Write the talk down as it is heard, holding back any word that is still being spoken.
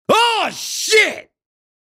shit.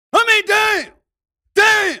 I mean, damn.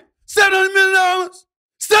 $700 million.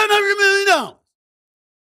 $700 million.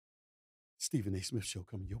 Stephen A. Smith Show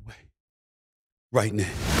coming your way right now.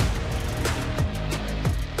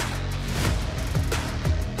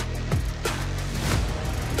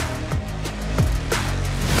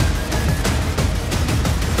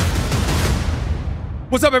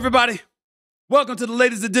 What's up, everybody? Welcome to the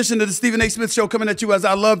latest edition of the Stephen A. Smith Show, coming at you as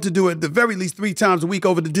I love to do at the very least 3 times a week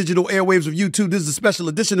over the digital airwaves of YouTube. This is a special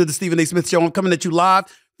edition of the Stephen A. Smith Show. I'm coming at you live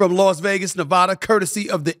from Las Vegas, Nevada, courtesy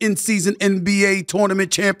of the in-season NBA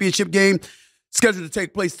tournament championship game scheduled to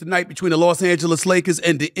take place tonight between the Los Angeles Lakers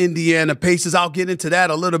and the Indiana Pacers. I'll get into that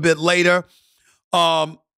a little bit later.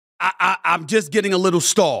 I'm just getting a little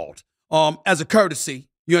stalled. As a courtesy,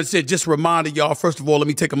 you understand, just reminding y'all, first of all, let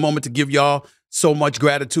me take a moment to give y'all so much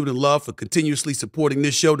gratitude and love for continuously supporting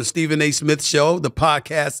this show. The Stephen A. Smith Show, the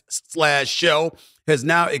podcast/show, has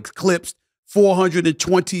now eclipsed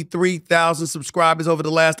 423,000 subscribers over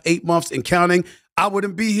the last 8 months and counting. I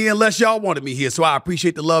wouldn't be here unless y'all wanted me here, so I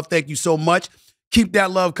appreciate the love. Thank you so much. Keep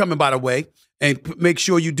that love coming, by the way, and make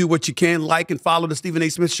sure you do what you can. Like and follow the Stephen A.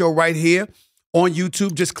 Smith Show right here on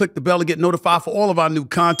YouTube. Just click the bell to get notified for all of our new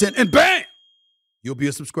content, and bam, you'll be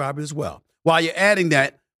a subscriber as well. While you're adding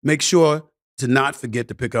that, make sure to not forget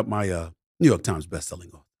to pick up my New York Times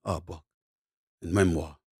bestselling book and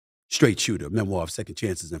memoir, Straight Shooter, Memoir of Second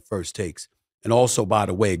Chances and First Takes. And also, by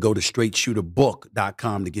the way, go to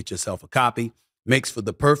straightshooterbook.com to get yourself a copy. Makes for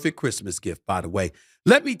the perfect Christmas gift, by the way.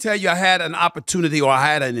 Let me tell you, I had an opportunity, or I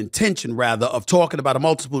had an intention, rather, of talking about a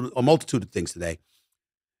multitude of things today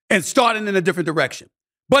and starting in a different direction.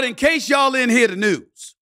 But in case y'all didn't hear the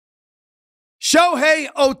news,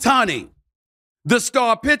 Shohei Ohtani, the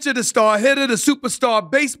star pitcher, the star hitter, the superstar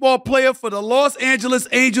baseball player for the Los Angeles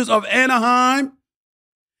Angels of Anaheim,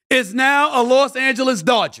 is now a Los Angeles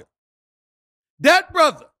Dodger. That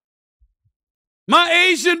brother, my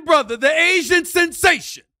Asian brother, the Asian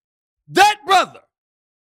sensation, that brother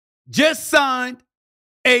just signed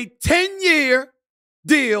a 10-year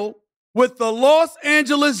deal with the Los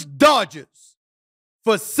Angeles Dodgers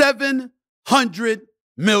for $700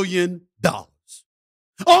 million.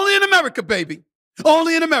 Only in America, baby.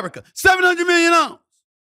 Only in America. $700 million.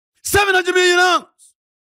 $700 million.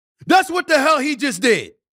 That's what the hell he just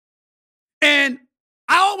did. And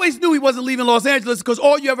I always knew he wasn't leaving Los Angeles because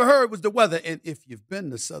all you ever heard was the weather. And if you've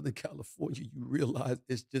been to Southern California, you realize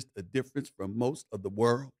it's just a difference from most of the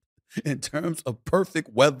world in terms of perfect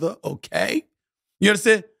weather, okay? You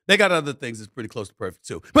understand? They got other things that's pretty close to perfect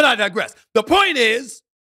too. But I digress. The point is,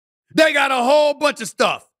 they got a whole bunch of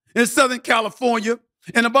stuff in Southern California.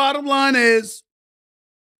 And the bottom line is,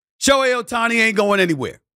 Shohei Ohtani ain't going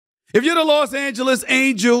anywhere. If you're the Los Angeles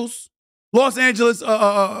Angels,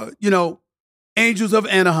 Angels of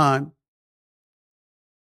Anaheim,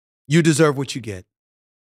 you deserve what you get.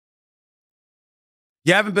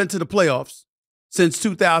 You haven't been to the playoffs since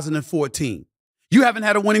 2014. You haven't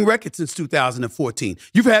had a winning record since 2014.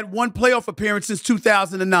 You've had one playoff appearance since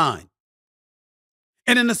 2009.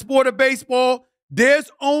 And in the sport of baseball,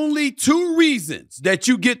 there's only 2 reasons that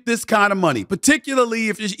you get this kind of money,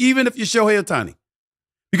 particularly even if you're Shohei Ohtani.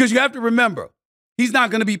 Because you have to remember, he's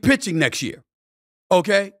not going to be pitching next year,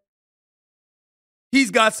 okay?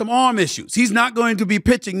 He's got some arm issues. He's not going to be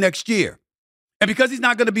pitching next year. And because he's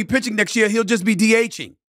not going to be pitching next year, he'll just be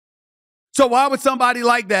DHing. So why would somebody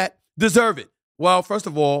like that deserve it? Well, first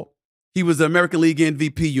of all, he was the American League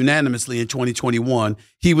MVP unanimously in 2021.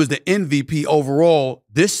 He was the MVP overall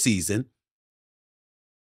this season.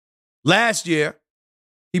 Last year,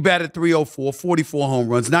 he batted .304, 44 home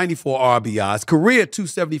runs, 94 RBIs, career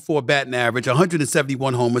 .274 batting average,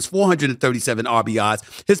 171 homers, 437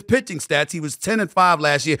 RBIs. His pitching stats, he was 10-5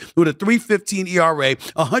 last year with a .315 ERA,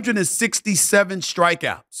 167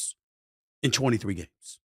 strikeouts in 23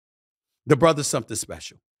 games. The brother's something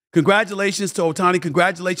special. Congratulations to Ohtani.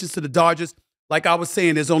 Congratulations to the Dodgers. Like I was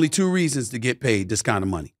saying, there's only 2 reasons to get paid this kind of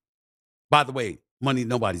money. By the way, money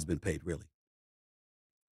nobody's been paid, really.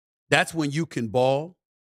 That's when you can ball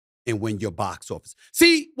and win your box office.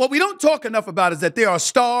 See, what we don't talk enough about is that there are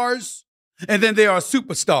stars and then there are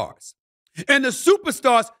superstars. And the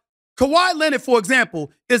superstars, Kawhi Leonard, for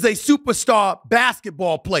example, is a superstar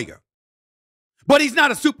basketball player. But he's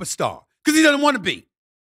not a superstar because he doesn't want to be.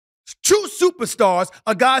 True superstars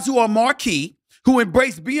are guys who are marquee, who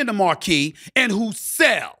embrace being the marquee, and who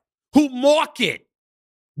sell, who market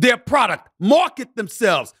their product, market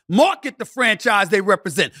themselves, market the franchise they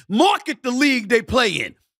represent, market the league they play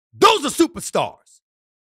in. Those are superstars.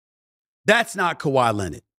 That's not Kawhi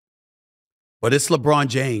Leonard, but it's LeBron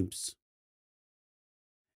James.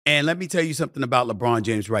 And let me tell you something about LeBron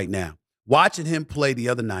James right now. Watching him play the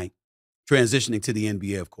other night, transitioning to the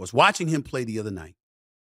NBA, of course, watching him play the other night,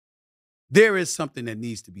 there is something that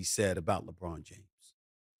needs to be said about LeBron James.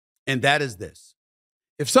 And that is this.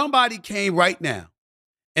 If somebody came right now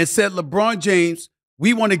and said, LeBron James,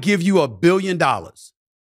 we want to give you $1 billion,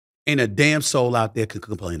 ain't a damn soul out there can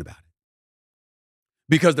complain about it.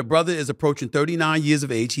 Because the brother is approaching 39 years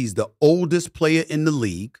of age. He's the oldest player in the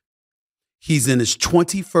league. He's in his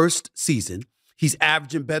 21st season. He's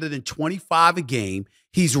averaging better than 25 a game.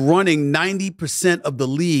 He's running 90% of the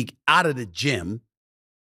league out of the gym.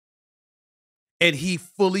 And he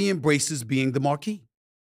fully embraces being the marquee.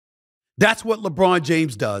 That's what LeBron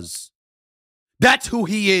James does. That's who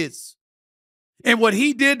he is. And what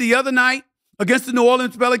he did the other night against the New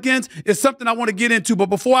Orleans Pelicans is something I want to get into. But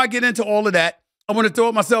before I get into all of that, I want to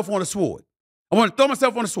throw myself on a sword. I want to throw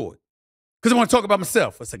myself on a sword because I want to talk about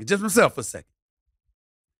myself for a second, just myself for a second.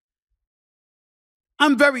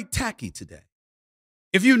 I'm very tacky today.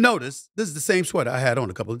 If you notice, this is the same sweater I had on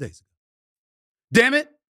a couple of days ago. Damn it.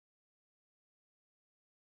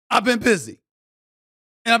 I've been busy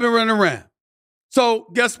and I've been running around. So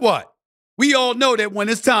guess what? We all know that when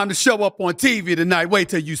it's time to show up on TV tonight, wait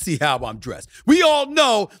till you see how I'm dressed. We all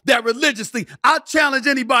know that religiously, I challenge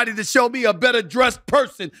anybody to show me a better dressed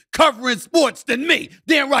person covering sports than me.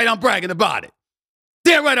 Damn right I'm bragging about it.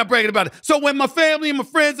 Damn right I'm bragging about it. So when my family and my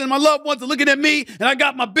friends and my loved ones are looking at me and I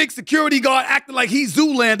got my big security guard acting like he's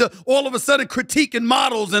Zoolander, all of a sudden critiquing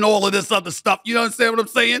models and all of this other stuff. You understand what I'm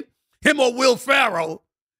saying? Him or Will Ferrell.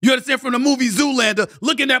 You understand, from the movie Zoolander,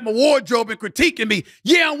 looking at my wardrobe and critiquing me.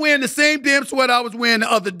 Yeah, I'm wearing the same damn sweater I was wearing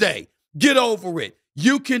the other day. Get over it.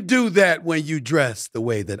 You can do that when you dress the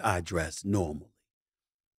way that I dress normally.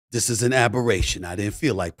 This is an aberration. I didn't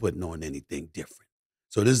feel like putting on anything different.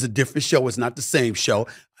 So this is a different show. It's not the same show.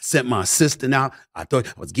 I sent my assistant out. I thought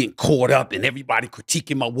I was getting caught up and everybody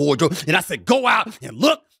critiquing my wardrobe. And I said, go out and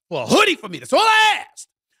look for a hoodie for me. That's all I asked.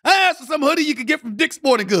 I asked for some hoodie you could get from Dick's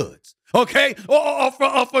Sporting Goods. Okay?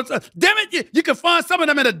 Damn it, you can find some of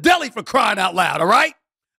them in a deli for crying out loud, all right?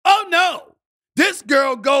 Oh, no. This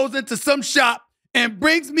girl goes into some shop and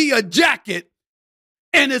brings me a jacket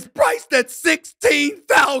and it's priced at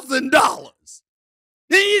 $16,000.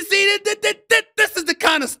 Then you see, this is the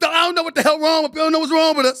kind of stuff. I don't know what the hell wrong with people. I don't know what's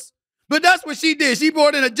wrong with us. But that's what she did. She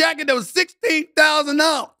brought in a jacket that was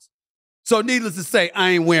 $16,000. So needless to say, I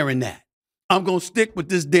ain't wearing that. I'm going to stick with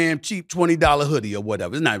this damn cheap $20 hoodie or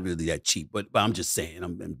whatever. It's not really that cheap, but I'm just saying.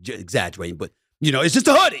 I'm exaggerating. But, you know, it's just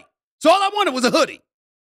a hoodie. So all I wanted was a hoodie.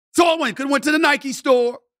 So I went. Could have went to the Nike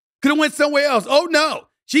store. Could have went somewhere else. Oh, no.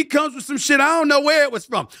 She comes with some shit. I don't know where it was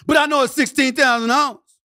from. But I know it's $16,000.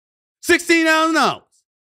 $16,000.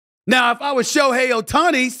 Now, if I was Shohei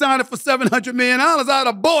Ohtani signing for $700 million, I'd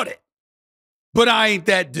have bought it. But I ain't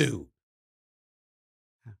that dude.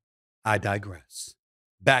 I digress.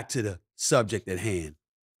 Back to the subject at hand,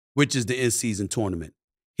 which is the in-season tournament.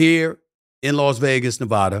 Here in Las Vegas,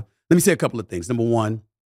 Nevada, let me say a couple of things. Number one,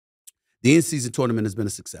 the in-season tournament has been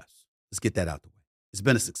a success. Let's get that out the way. It's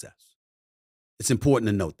been a success. It's important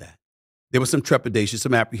to note that. There was some trepidation,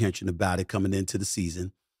 some apprehension about it coming into the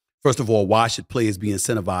season. First of all, why should players be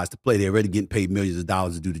incentivized to play? They're already getting paid millions of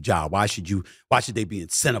dollars to do the job. Why should they be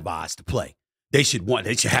incentivized to play? They should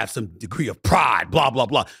have some degree of pride, blah, blah,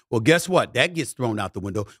 blah. Well, guess what? That gets thrown out the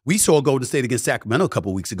window. We saw Golden State against Sacramento a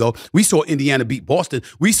couple of weeks ago. We saw Indiana beat Boston.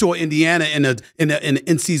 We saw Indiana in the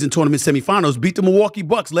in-season tournament semifinals beat the Milwaukee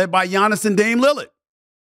Bucks, led by Giannis and Dame Lillard.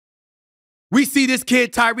 We see this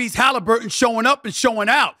kid, Tyrese Halliburton, showing up and showing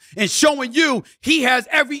out and showing you he has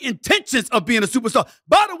every intentions of being a superstar.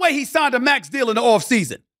 By the way, he signed a max deal in the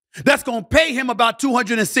offseason. That's going to pay him about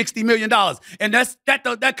 $260 million. And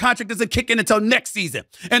that contract doesn't kick in until next season.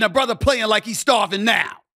 And the brother playing like he's starving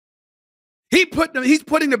now. He's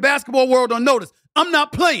putting the basketball world on notice. I'm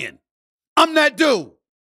not playing. I'm that dude.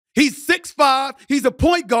 He's 6'5". He's a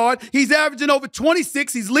point guard. He's averaging over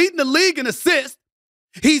 26. He's leading the league in assists.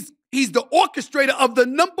 He's the orchestrator of the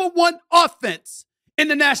 #1 offense in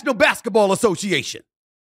the National Basketball Association.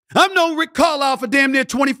 I've known Rick Carlisle for damn near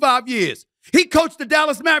 25 years. He coached the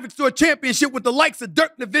Dallas Mavericks to a championship with the likes of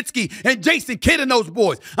Dirk Nowitzki and Jason Kidd and those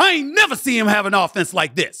boys. I ain't never seen him have an offense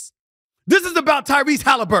like this. This is about Tyrese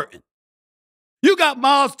Halliburton. You got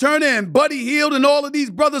Miles Turner and Buddy Hield and all of these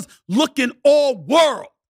brothers looking all world.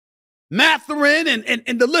 Mathurin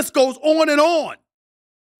and the list goes on and on.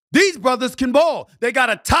 These brothers can ball. They got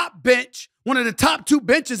a top bench, one of the top 2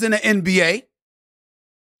 benches in the NBA.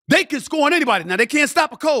 They can score on anybody. Now, they can't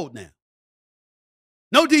stop a cold now.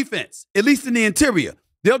 No defense, at least in the interior.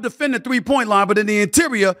 They'll defend the three-point line, but in the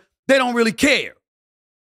interior, they don't really care.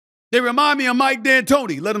 They remind me of Mike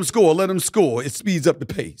D'Antoni. Let them score, let them score. It speeds up the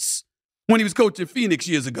pace. when he was coaching Phoenix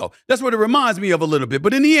years ago. That's what it reminds me of a little bit.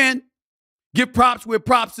 But in the end, give props where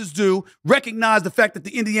props is due. Recognize the fact that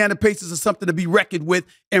the Indiana Pacers are something to be reckoned with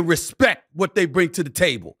and respect what they bring to the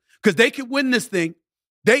table. Because they can win this thing.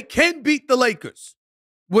 They can beat the Lakers.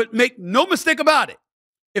 Would make no mistake about it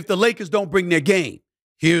if the Lakers don't bring their game.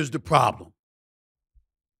 Here's the problem.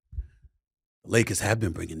 The Lakers have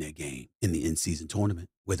been bringing their game in the in-season tournament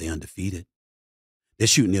where they're undefeated. They're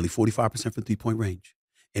shooting nearly 45% from three-point range.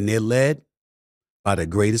 And they're led by the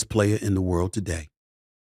greatest player in the world today.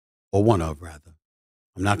 Or one of, rather.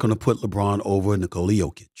 I'm not going to put LeBron over Nikola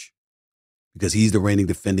Jokic because he's the reigning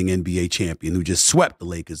defending NBA champion who just swept the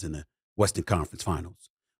Lakers in the Western Conference Finals.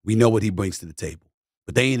 We know what he brings to the table.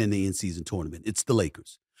 But they ain't in the in-season tournament. It's the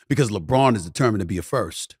Lakers because LeBron is determined to be a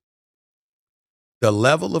first. The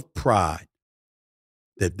level of pride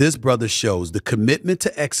that this brother shows, the commitment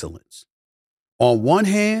to excellence, on one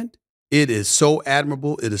hand, it is so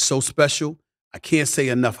admirable. It is so special. I can't say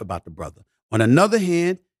enough about the brother. On another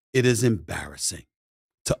hand, it is embarrassing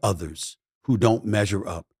to others who don't measure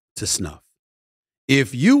up to snuff.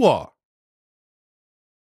 If you are,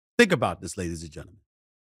 think about this, ladies and gentlemen.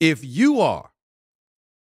 If you are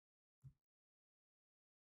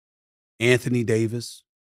Anthony Davis,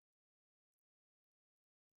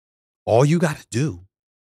 all you got to do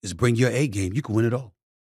is bring your A game. You can win it all.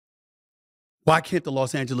 Why can't the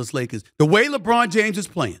Los Angeles Lakers, the way LeBron James is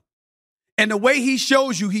playing and the way he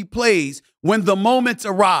shows you he plays when the moments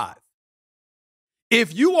arrive,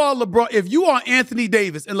 if you are Anthony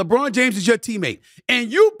Davis and LeBron James is your teammate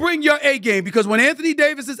and you bring your A game, because when Anthony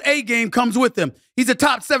Davis's A game comes with him, he's a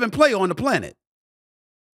top 7 player on the planet.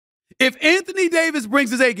 If Anthony Davis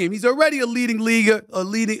brings his A game, he's already a leading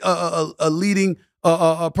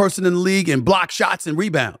person in the league in block shots and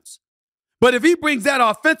rebounds. But if he brings that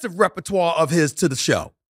offensive repertoire of his to the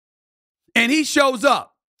show, and he shows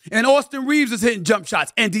up, and Austin Reeves is hitting jump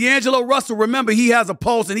shots, and D'Angelo Russell, remember, he has a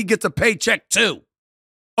pulse and he gets a paycheck too.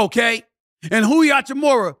 Okay? And Rui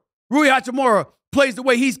Hachimura plays the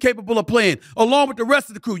way he's capable of playing, along with the rest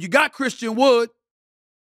of the crew. You got Christian Wood,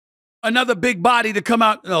 another big body to come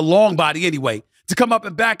out, a long body anyway, to come up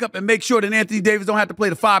and back up and make sure that Anthony Davis don't have to play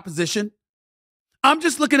the 5 position. I'm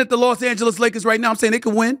just looking at the Los Angeles Lakers right now. I'm saying they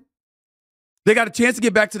can win. They got a chance to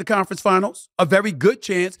get back to the conference finals, a very good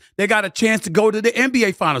chance. They got a chance to go to the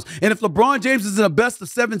NBA finals. And if LeBron James is in a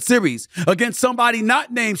best-of-7 series against somebody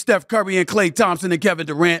not named Steph Curry and Klay Thompson and Kevin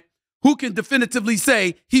Durant, who can definitively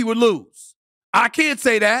say he would lose? I can't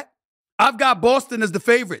say that. I've got Boston as the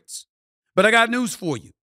favorites. But I got news for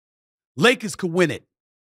you. Lakers could win it.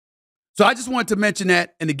 So I just wanted to mention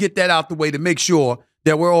that and to get that out the way to make sure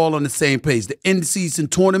that we're all on the same page. The in-season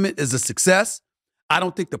tournament is a success. I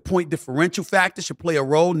don't think the point differential factor should play a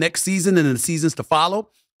role next season and in the seasons to follow.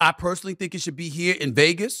 I personally think it should be here in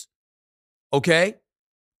Vegas, okay?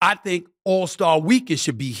 I think All-Star Weekend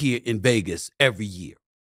should be here in Vegas every year,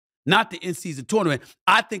 not the in-season tournament.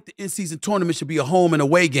 I think the in-season tournament should be a home and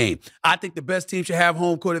away game. I think the best team should have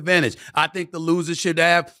home court advantage. I think the losers should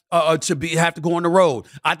have to go on the road.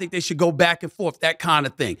 I think they should go back and forth, that kind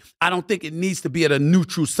of thing. I don't think it needs to be at a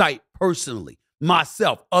neutral site personally.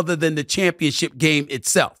 Myself, other than the championship game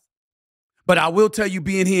itself. But I will tell you,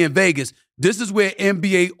 being here in Vegas, this is where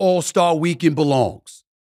NBA All-Star Weekend belongs.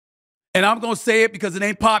 And I'm going to say it because it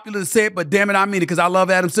ain't popular to say it, but damn it, I mean it, because I love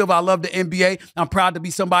Adam Silver. I love the NBA. I'm proud to be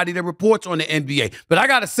somebody that reports on the NBA. But I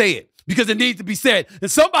got to say it because it needs to be said. And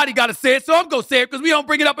somebody got to say it, so I'm going to say it because we don't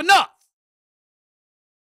bring it up enough.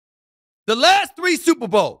 The last 3 Super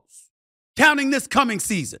Bowls, counting this coming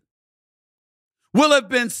season, will have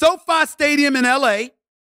been SoFi Stadium in L.A.,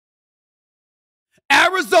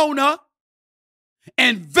 Arizona,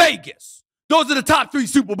 and Vegas. Those are the top 3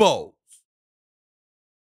 Super Bowls.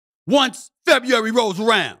 Once February rolls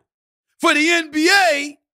around. For the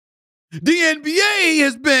NBA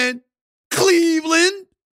has been Cleveland,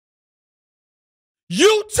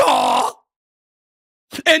 Utah,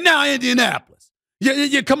 and now Indianapolis.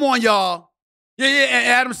 Yeah, come on, y'all. Yeah,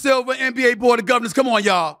 Adam Silver, NBA Board of Governors, come on,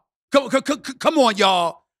 y'all. Come on,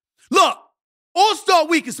 y'all. Look, All-Star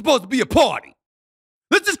Week is supposed to be a party.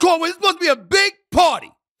 Let's just call it. It's supposed to be a big party.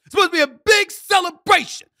 It's supposed to be a big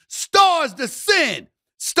celebration. Stars descend.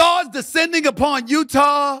 Stars descending upon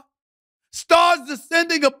Utah. Stars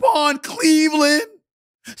descending upon Cleveland.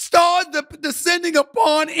 Stars descending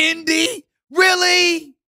upon Indy.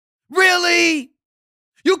 Really? Really?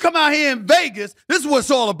 You come out here in Vegas, this is what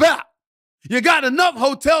it's all about. You got enough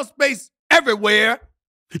hotel space everywhere.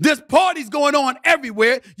 There's parties going on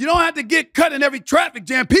everywhere. You don't have to get cut in every traffic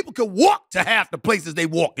jam. People can walk to half the places they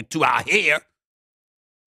walk into out here.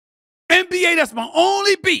 NBA, that's my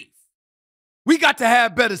only beef. We got to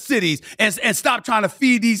have better cities and stop trying to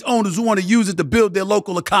feed these owners who want to use it to build their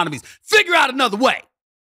local economies. Figure out another way.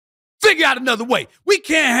 Figure out another way. We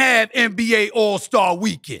can't have NBA All-Star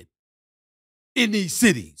Weekend in these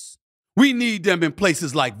cities. We need them in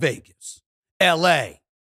places like Vegas, LA.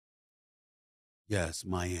 Yes,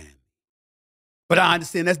 Miami. But I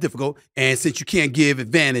understand that's difficult. And since you can't give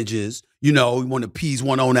advantages, you want to appease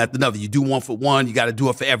one owner after another. You do one for one, you got to do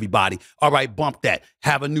it for everybody. All right, bump that.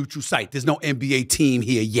 Have a neutral site. There's no NBA team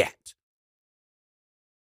here yet.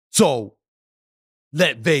 So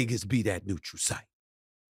let Vegas be that neutral site.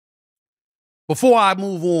 Before I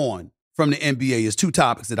move on from the NBA, there's two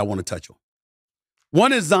topics that I want to touch on.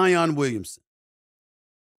 One is Zion Williamson.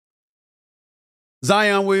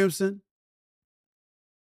 Zion Williamson,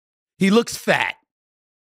 he looks fat.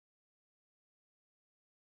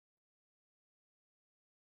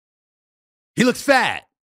 He looks fat.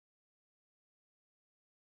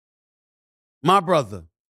 My brother,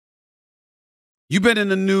 you've been in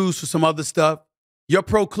the news for some other stuff. Your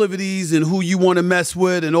proclivities and who you want to mess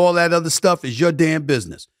with and all that other stuff is your damn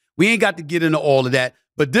business. We ain't got to get into all of that,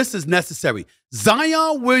 but this is necessary.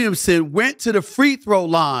 Zion Williamson went to the free throw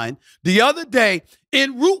line the other day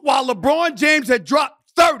en route while LeBron James had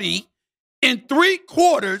dropped 30 in 3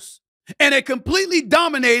 quarters and had completely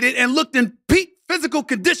dominated and looked in peak physical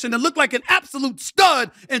condition and looked like an absolute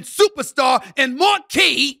stud and superstar and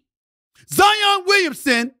marquee. Zion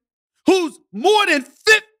Williamson, who's more than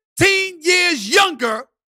 15 years younger,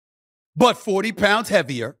 but 40 pounds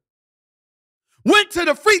heavier, went to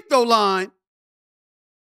the free throw line.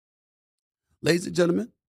 Ladies and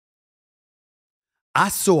gentlemen, I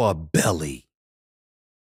saw a belly.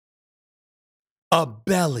 A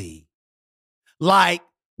belly. Like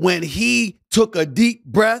when he took a deep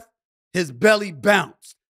breath, his belly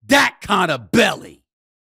bounced. That kind of belly.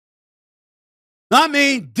 I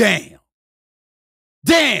mean, damn.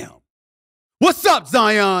 Damn. What's up,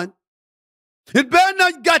 Zion? It better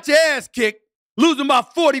not you got your ass kicked, losing by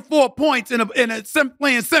 44 points in a playing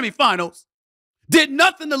semifinals. Did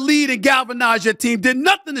nothing to lead and galvanize your team. Did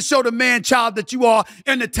nothing to show the man-child that you are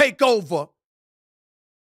and to take over.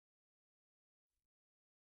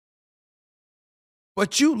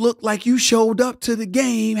 But you look like you showed up to the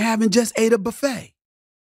game having just ate a buffet.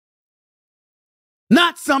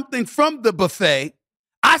 Not something from the buffet.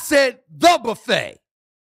 I said the buffet.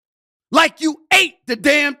 Like you ate the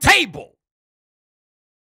damn table.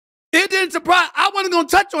 It didn't surprise. I wasn't going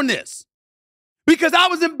to touch on this because I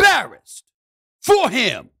was embarrassed for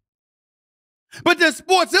him. But then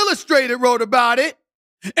Sports Illustrated wrote about it,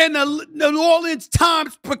 and the New Orleans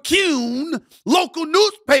Times-Picayune local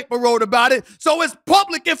newspaper wrote about it, so it's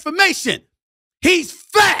public information. He's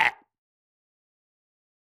fat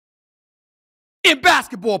in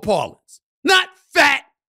basketball parlance. Not fat,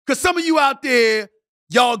 because some of you out there,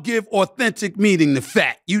 y'all give authentic meaning to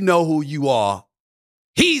fat. You know who you are.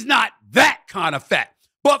 He's not that kind of fat.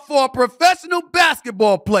 But for a professional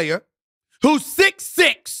basketball player who's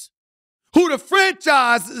 6'6", who the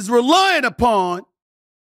franchise is relying upon,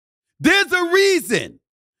 there's a reason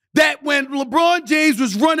that when LeBron James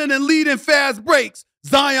was running and leading fast breaks,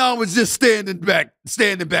 Zion was just standing back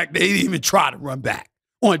there. He didn't even try to run back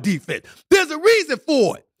on defense. There's a reason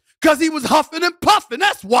for it, because he was huffing and puffing.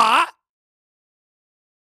 That's why.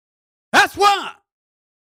 That's why.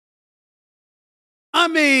 I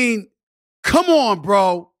mean, come on,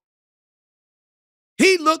 bro.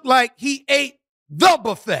 He looked like he ate the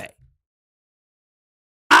buffet.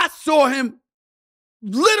 I saw him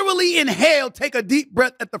literally inhale, take a deep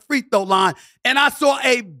breath at the free throw line, and I saw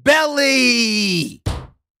a belly.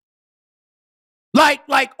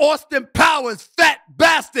 Like Austin Powers, fat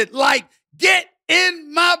bastard, like, get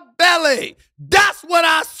in my belly. That's what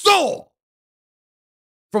I saw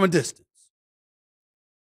from a distance.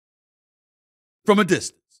 From a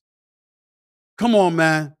distance. Come on,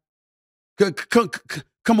 man.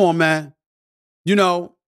 Come on, man.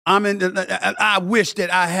 I wish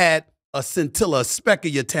that I had a scintilla, a speck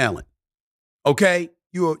of your talent. Okay?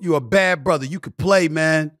 You're a bad brother. You could play,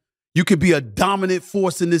 man. You could be a dominant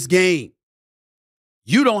force in this game.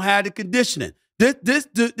 You don't have the conditioning.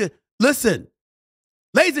 Listen,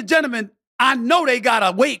 ladies and gentlemen, I know they got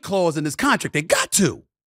a weight clause in this contract. They got to.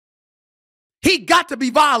 He got to be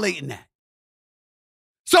violating that.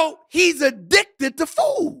 So he's addicted to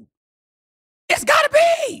food. It's got to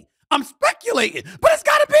be. I'm speculating, but it's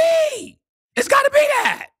got to be. It's got to be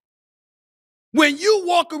that. When you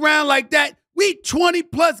walk around like that, we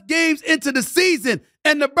 20-plus games into the season,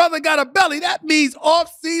 and the brother got a belly. That means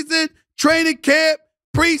off-season, training camp,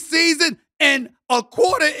 preseason, and a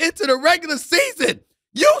quarter into the regular season.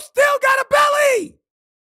 You still got a belly.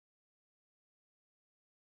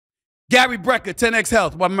 Gary Brecker, 10X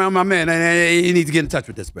Health, my man, you need to get in touch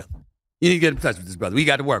with this brother. You need to get in touch with this brother. We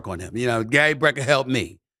got to work on him. Gary Brecker helped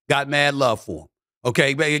me. Got mad love for him.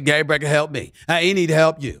 Okay, Gary Brecker helped me. He need to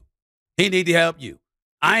help you. He need to help you.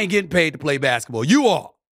 I ain't getting paid to play basketball. You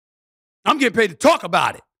are. I'm getting paid to talk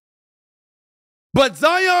about it. But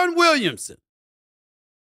Zion Williamson,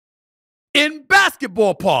 in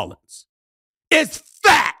basketball parlance, is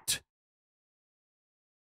fat.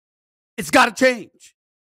 It's got to change.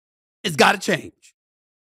 It's got to change.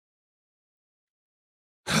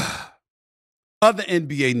 Other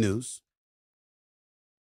NBA news.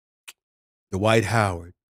 Dwight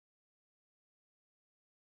Howard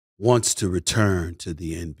wants to return to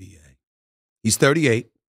the NBA. He's 38.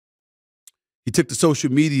 He took to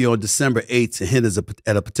social media on December 8th to hint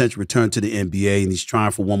at a potential return to the NBA, and he's trying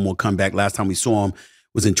for one more comeback. Last time we saw him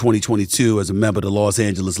was in 2022 as a member of the Los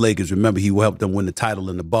Angeles Lakers. Remember, he helped them win the title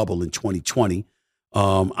in the bubble in 2020.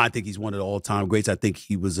 I think he's one of the all-time greats. I think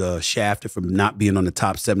he was shafted from not being on the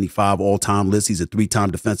top 75 all-time list. He's a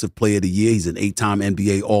 3-time Defensive Player of the Year. He's an 8-time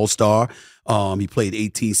NBA All-Star. He played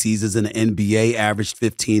 18 seasons in the NBA, averaged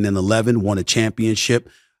 15 and 11, won a championship.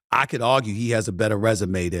 I could argue he has a better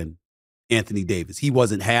resume than Anthony Davis. He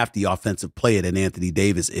wasn't half the offensive player that Anthony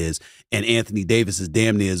Davis is, and Anthony Davis is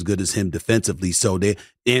damn near as good as him defensively. So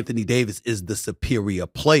Anthony Davis is the superior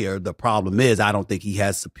player. The problem is I don't think he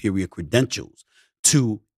has superior credentials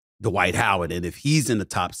to Dwight Howard. And if he's in the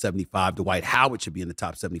top 75, Dwight Howard should be in the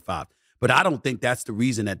top 75. But I don't think that's the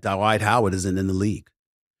reason that Dwight Howard isn't in the league.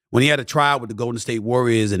 When he had a tryout with the Golden State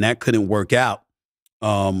Warriors and that couldn't work out,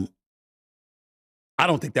 I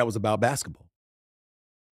don't think that was about basketball.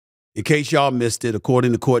 In case y'all missed it,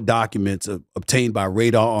 according to court documents obtained by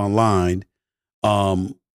Radar Online,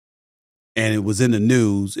 and it was in the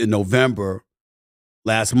news in November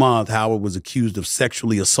last month, Howard was accused of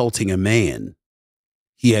sexually assaulting a man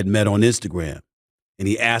he had met on Instagram, and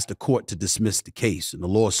he asked the court to dismiss the case in the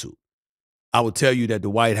lawsuit. I will tell you that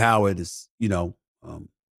Dwight Howard is, he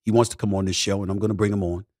wants to come on this show, and I'm going to bring him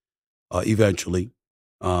on eventually,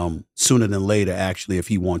 sooner than later, actually, if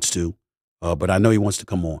he wants to. But I know he wants to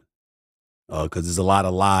come on because there's a lot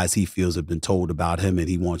of lies he feels have been told about him, and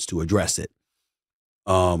he wants to address it.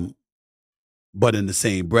 But in the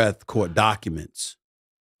same breath, court documents,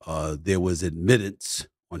 there was admittance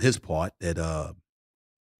on his part that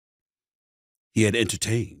he had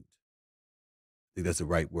entertained. I think that's the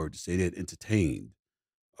right word to say. They had entertained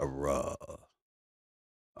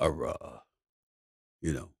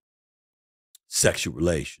sexual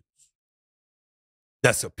relations.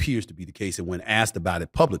 That appears to be the case. And when asked about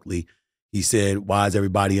it publicly, he said, "Why is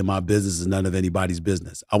everybody in my business? It's none of anybody's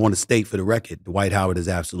business." I want to state for the record, Dwight Howard is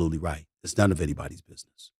absolutely right. It's none of anybody's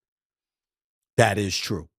business. That is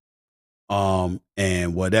true.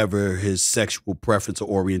 And whatever his sexual preference or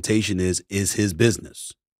orientation is his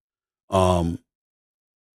business. But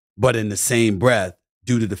in the same breath,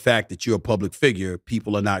 due to the fact that you're a public figure,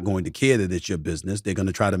 people are not going to care that it's your business. They're going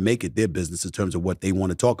to try to make it their business in terms of what they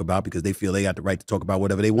want to talk about because they feel they got the right to talk about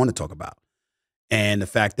whatever they want to talk about. And the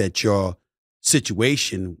fact that your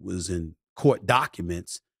situation was in court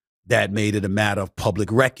documents, that made it a matter of public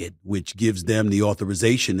record, which gives them the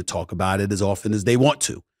authorization to talk about it as often as they want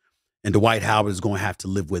to. And Dwight Howard is going to have to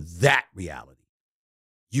live with that reality.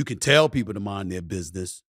 You can tell people to mind their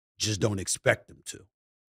business, just don't expect them to.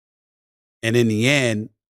 And in the end,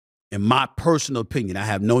 in my personal opinion, I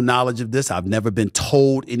have no knowledge of this. I've never been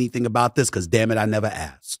told anything about this because, damn it, I never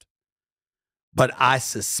asked. But I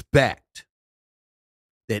suspect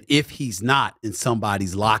that if he's not in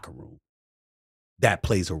somebody's locker room, that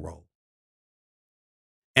plays a role.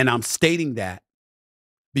 And I'm stating that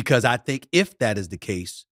because I think if that is the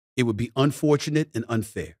case, it would be unfortunate and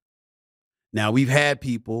unfair. Now, we've had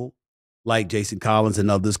people like Jason Collins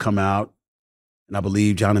and others come out, and I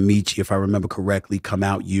believe John Amici, if I remember correctly, come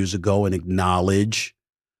out years ago and acknowledge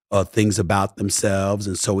things about themselves.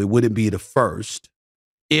 And so it wouldn't be the first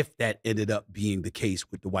if that ended up being the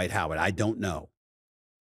case with Dwight Howard. I don't know.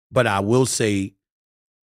 But I will say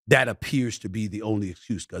that appears to be the only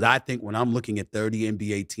excuse because I think when I'm looking at 30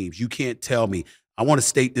 NBA teams, you can't tell me. I want to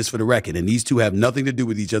state this for the record, and these two have nothing to do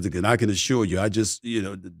with each other because I can assure you,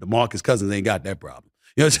 the Marcus Cousins ain't got that problem.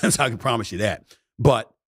 You know what I'm saying? So I can promise you that.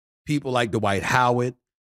 But people like Dwight Howard,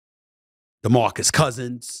 DeMarcus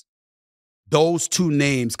Cousins, those two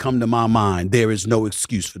names come to my mind. There is no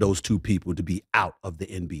excuse for those two people to be out of the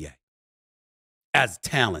NBA. As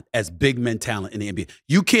talent, as big men talent in the NBA.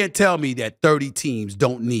 You can't tell me that 30 teams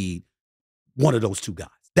don't need one of those two guys.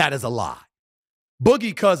 That is a lie.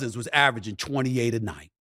 Boogie Cousins was averaging 28 a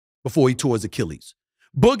night before he tore his Achilles.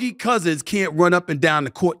 Boogie Cousins can't run up and down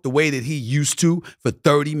the court the way that he used to for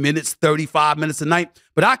 30 minutes, 35 minutes a night.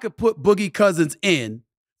 But I could put Boogie Cousins in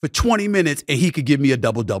for 20 minutes and he could give me a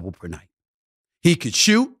double-double per night. He could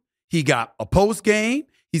shoot. He got a post game.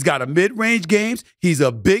 He's got a mid-range games. He's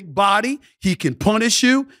a big body. He can punish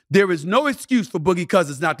you. There is no excuse for Boogie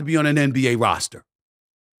Cousins not to be on an NBA roster.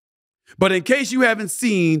 But in case you haven't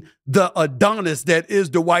seen the Adonis that is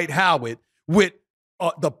Dwight Howard with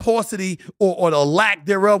the paucity or the lack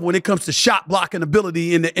thereof when it comes to shot blocking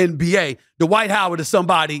ability in the NBA, Dwight Howard is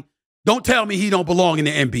somebody, don't tell me he don't belong in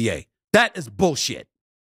the NBA. That is bullshit.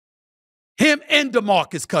 Him and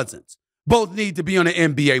DeMarcus Cousins both need to be on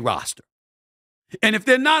an NBA roster. And if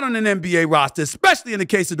they're not on an NBA roster, especially in the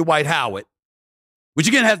case of Dwight Howard, which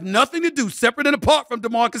again has nothing to do separate and apart from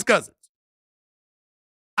DeMarcus Cousins,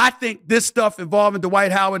 I think this stuff involving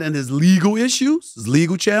Dwight Howard and his legal issues, his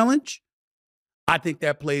legal challenge, I think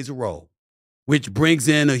that plays a role, which brings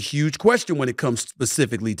in a huge question when it comes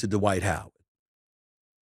specifically to Dwight Howard.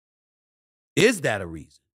 Is that a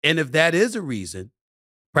reason? And if that is a reason,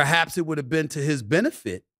 perhaps it would have been to his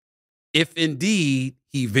benefit if indeed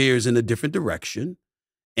he veers in a different direction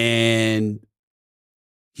and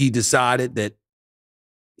he decided that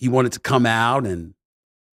he wanted to come out and,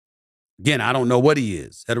 again, I don't know what he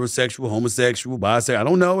is, heterosexual, homosexual, bisexual, I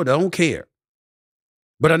don't know, I don't care.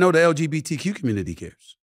 But I know the LGBTQ community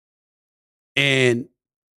cares. And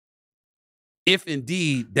if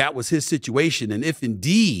indeed that was his situation, and if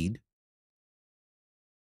indeed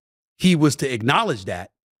he was to acknowledge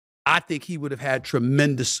that, I think he would have had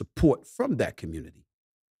tremendous support from that community.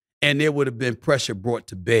 And there would have been pressure brought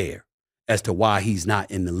to bear as to why he's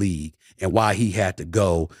not in the league and why he had to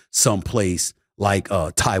go someplace like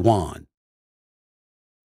Taiwan,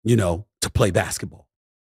 to play basketball,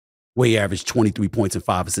 where he averaged 23 points and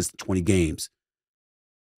 5 assists in 20 games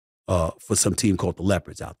for some team called the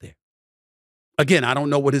Leopards out there. Again, I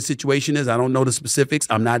don't know what his situation is. I don't know the specifics.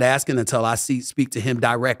 I'm not asking until I speak to him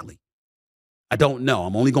directly. I don't know.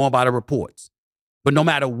 I'm only going by the reports. But no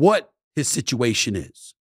matter what his situation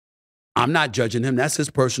is, I'm not judging him. That's his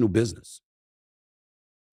personal business.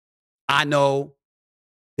 I know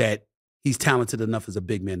that he's talented enough as a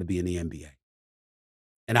big man to be in the NBA.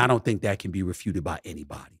 And I don't think that can be refuted by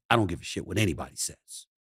anybody. I don't give a shit what anybody says.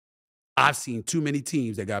 I've seen too many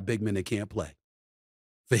teams that got big men that can't play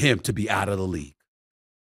for him to be out of the league.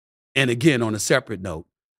 And again, on a separate note,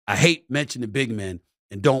 I hate mentioning big men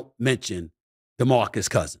and don't mention DeMarcus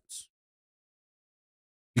Cousins.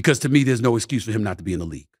 Because to me, there's no excuse for him not to be in the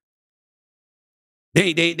league.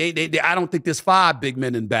 I don't think there's 5 big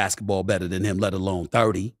men in basketball better than him, let alone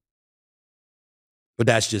 30. But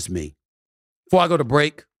that's just me. Before I go to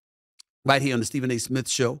break, right here on the Stephen A. Smith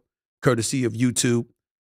Show, courtesy of YouTube,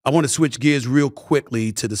 I want to switch gears real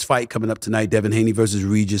quickly to this fight coming up tonight, Devin Haney versus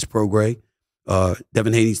Regis Prograis.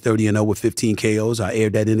 Devin Haney's 30-0 with 15 KOs. I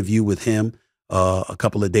aired that interview with him a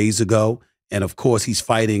couple of days ago. And, of course, he's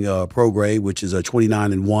fighting Prograis, which is a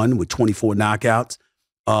 29-1 with 24 knockouts.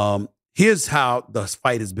 Here's how the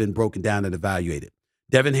fight has been broken down and evaluated.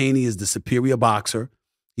 Devin Haney is the superior boxer.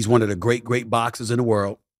 He's one of the great boxers in the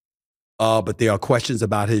world. But there are questions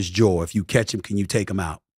about his jaw. If you catch him, can you take him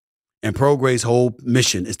out? And Prograis's whole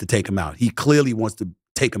mission is to take him out. He clearly wants to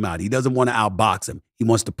take him out. He doesn't want to outbox him. He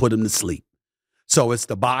wants to put him to sleep. So it's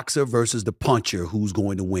the boxer versus the puncher who's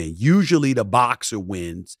going to win. Usually the boxer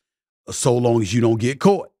wins so long as you don't get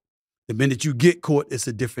caught. The minute you get caught, it's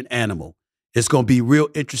a different animal. It's going to be real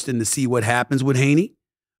interesting to see what happens with Haney.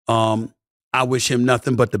 I wish him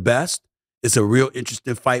nothing but the best. It's a real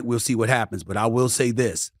interesting fight. We'll see what happens. But I will say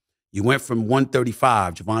this. You went from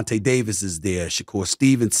 135. Gervonta Davis is there. Shakur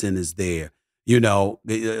Stevenson is there.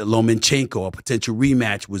 Lomachenko, a potential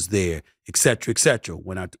rematch was there, et cetera, et cetera.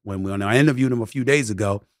 When I interviewed him a few days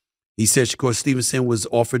ago, he said Shakur Stevenson was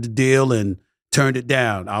offered the deal and turned it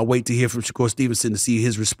down. I'll wait to hear from Shakur Stevenson to see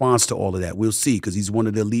his response to all of that. We'll see, because he's one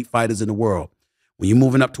of the elite fighters in the world. When you're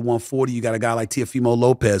moving up to 140, you got a guy like Teofimo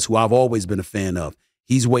Lopez, who I've always been a fan of.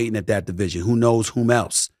 He's waiting at that division. Who knows whom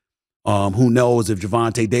else? Who knows if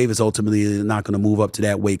Gervonta Davis ultimately is not going to move up to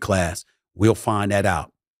that weight class? We'll find that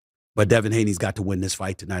out. But Devin Haney's got to win this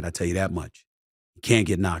fight tonight, I tell you that much. He can't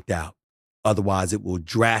get knocked out. Otherwise, it will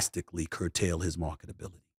drastically curtail his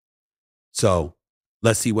marketability. So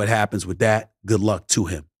let's see what happens with that. Good luck to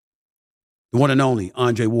him. The one and only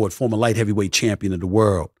Andre Ward, former light heavyweight champion of the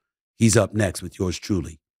world. He's up next with yours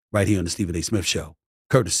truly, right here on the Stephen A. Smith Show,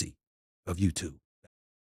 courtesy of YouTube.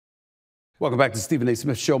 Welcome back to the Stephen A.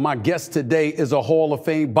 Smith Show. My guest today is a Hall of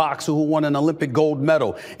Fame boxer who won an Olympic gold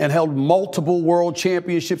medal and held multiple world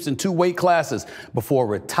championships in 2 weight classes before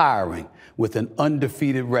retiring with an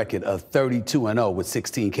undefeated record of 32-0 with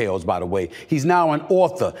 16 KOs, by the way. He's now an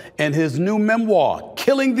author, and his new memoir,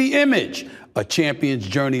 Killing the Image, A Champion's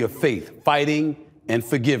Journey of Faith, Fighting, and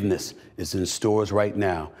Forgiveness, is in stores right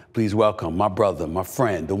now. Please welcome my brother, my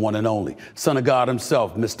friend, the one and only, son of God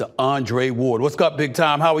himself, Mr. Andre Ward. What's up, big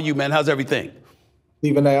time? How are you, man? How's everything?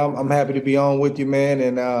 Stephen A., I'm happy to be on with you, man.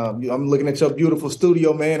 And I'm looking at your beautiful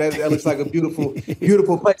studio, man. That looks like a beautiful,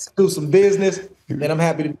 beautiful place to do some business. And I'm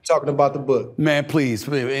happy to be talking about the book. Man, please,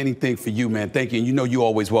 anything for you, man. Thank you. And you know you're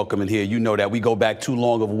always welcome in here. You know that. We go back too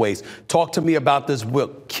long of a ways. Talk to me about this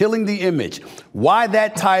book, Killing the Image. Why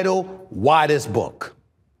that title? Why this book?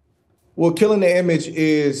 Well, Killing the Image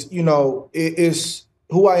is, it's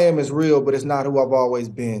who I am is real, but it's not who I've always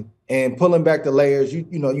been. And pulling back the layers,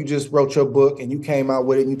 you just wrote your book and you came out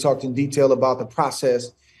with it and you talked in detail about the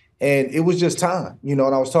process. And it was just time, and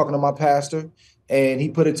I was talking to my pastor and he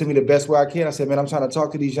put it to me the best way I can. I said, man, I'm trying to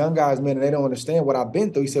talk to these young guys, man, and they don't understand what I've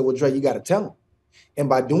been through. He said, well, Dre, you got to tell them. And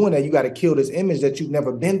by doing that, you got to kill this image that you've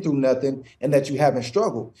never been through nothing and that you haven't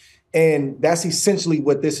struggled. And that's essentially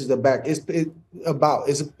what this is about.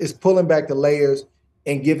 It's pulling back the layers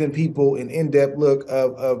and giving people an in-depth look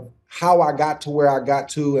of how I got to where I got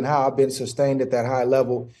to and how I've been sustained at that high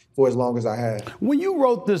level for as long as I have. When you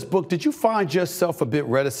wrote this book, did you find yourself a bit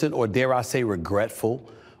reticent or, dare I say, regretful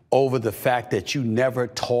over the fact that you never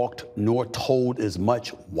talked nor told as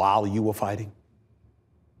much while you were fighting?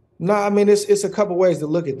 No, I mean, it's a couple ways to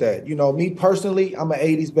look at that. Me personally, I'm an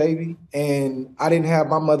 80s baby, and I didn't have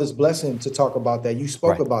my mother's blessing to talk about that. You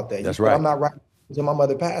spoke about that. That's right. I'm not right until my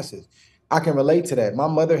mother passes. I can relate to that. My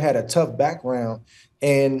mother had a tough background,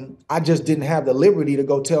 and I just didn't have the liberty to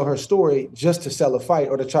go tell her story just to sell a fight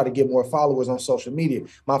or to try to get more followers on social media.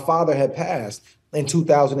 My father had passed in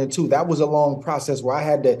 2002. That was a long process where I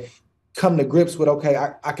had to come to grips with, okay,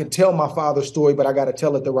 I can tell my father's story, but I got to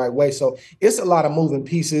tell it the right way. So it's a lot of moving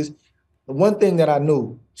pieces. The one thing that I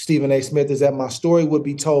knew, Stephen A. Smith, is that my story would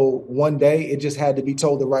be told one day. It just had to be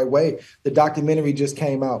told the right way. The documentary just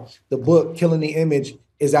came out. The book, Killing the Image,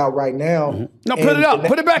 is out right now. Mm-hmm. No, put it up.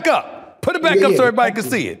 Put it back up. Put it back up so everybody can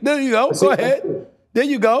see it. There you go. Go ahead. There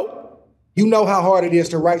you go. You know how hard it is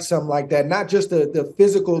to write something like that. Not just the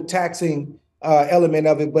physical taxing element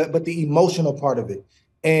of it, but the emotional part of it.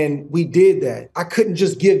 And we did that. I couldn't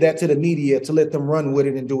just give that to the media to let them run with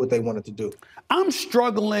it and do what they wanted to do. I'm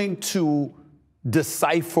struggling to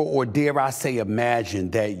decipher, or dare I say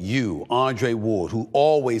imagine, that you, Andre Ward, who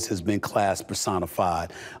always has been class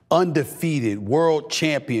personified, undefeated, world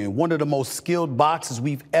champion, one of the most skilled boxers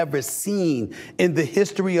we've ever seen in the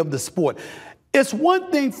history of the sport. It's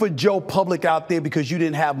one thing for Joe Public out there because you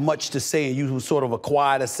didn't have much to say and you were sort of a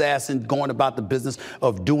quiet assassin going about the business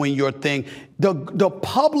of doing your thing. The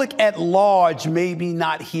public at large maybe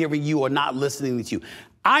not hearing you or not listening to you.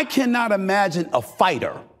 I cannot imagine a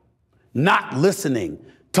fighter not listening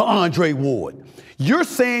to Andre Ward. You're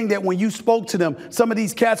saying that when you spoke to them, some of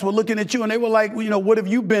these cats were looking at you and they were like, what have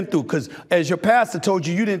you been through? Because as your pastor told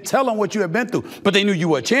you, you didn't tell them what you had been through, but they knew you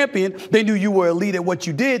were a champion. They knew you were elite at what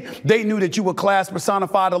you did. They knew that you were class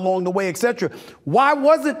personified along the way, etc. Why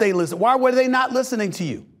wasn't they listening? Why were they not listening to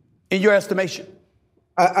you, in your estimation?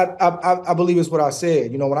 I believe it's what I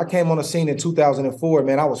said. When I came on the scene in 2004,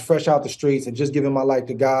 man, I was fresh out the streets and just giving my life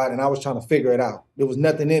to God, and I was trying to figure it out. There was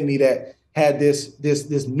nothing in me that had this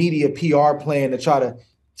media PR plan to try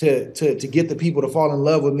to get the people to fall in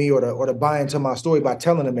love with me or to buy into my story by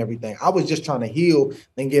telling them everything. I was just trying to heal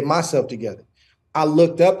and get myself together. I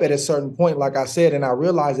looked up at a certain point, like I said, and I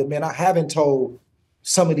realized that, man, I haven't told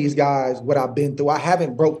some of these guys what I've been through. I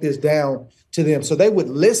haven't broke this down to them. So they would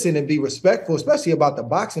listen and be respectful, especially about the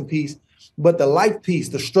boxing piece, but the life piece,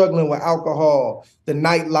 the struggling with alcohol, the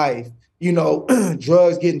nightlife,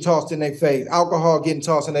 drugs getting tossed in their face, alcohol getting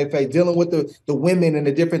tossed in their face, dealing with the women and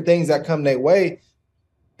the different things that come their way.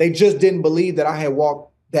 They just didn't believe that I had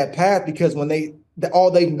walked that path because when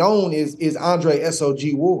all they've known is Andre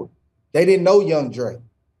S.O.G. Ward. They didn't know young Dre.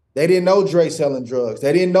 They didn't know Dre selling drugs.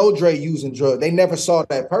 They didn't know Dre using drugs. They never saw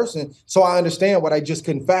that person. So I understand what I just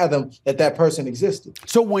couldn't fathom that person existed.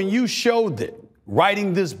 So when you showed it,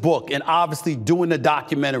 writing this book and obviously doing the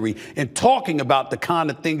documentary and talking about the kind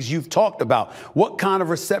of things you've talked about, what kind of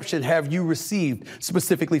reception have you received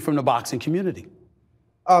specifically from the boxing community?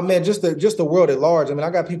 Man, just the world at large. I mean, I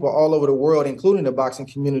got people all over the world, including the boxing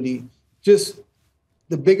community. Just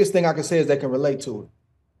the biggest thing I can say is they can relate to it.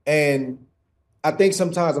 And I think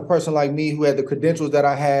sometimes a person like me who had the credentials that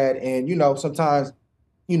I had, and, sometimes,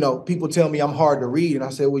 people tell me I'm hard to read. And I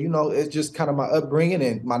say, well, it's just kind of my upbringing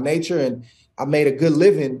and my nature. And I made a good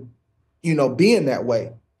living, being that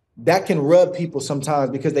way. that can rub people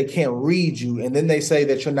sometimes because they can't read you, and then they say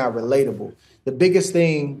that you're not relatable. The biggest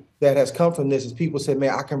thing that has come from this is people say,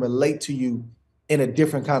 man, I can relate to you in a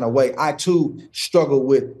different kind of way. I too struggle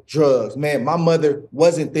with drugs. Man, my mother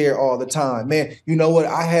wasn't there all the time. Man, you know what?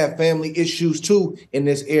 I have family issues too in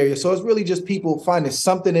this area. So it's really just people finding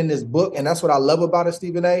something in this book. And that's what I love about it,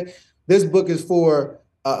 Stephen A. This book is for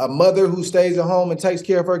a mother who stays at home and takes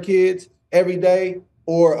care of her kids every day,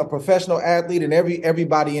 or a professional athlete, and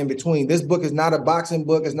everybody in between. This book is not a boxing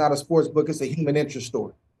book. It's not a sports book. It's a human interest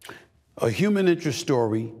story. A human interest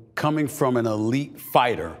story coming from an elite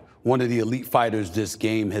fighter, one of the elite fighters this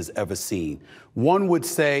game has ever seen. One would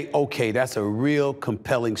say, okay, that's a real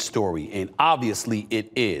compelling story, and obviously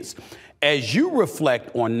it is. As you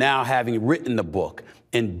reflect on now having written the book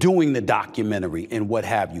and doing the documentary and what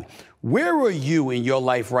have you, where are you in your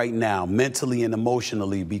life right now, mentally and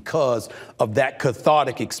emotionally, because of that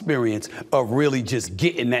cathartic experience of really just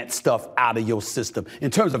getting that stuff out of your system,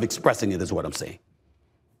 in terms of expressing it, is what I'm saying?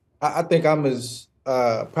 I think I'm as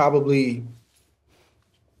probably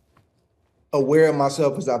aware of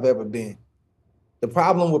myself as I've ever been. The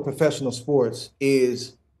problem with professional sports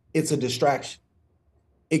is it's a distraction.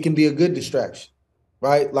 It can be a good distraction,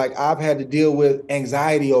 right? Like, I've had to deal with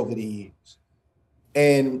anxiety over the years.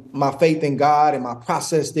 And my faith in God and my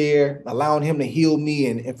process there, allowing him to heal me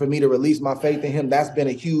and for me to release my faith in him, that's been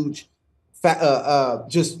a huge factor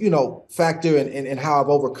in how I've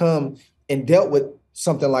overcome and dealt with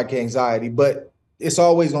something like anxiety. But it's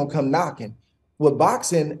always going to come knocking. With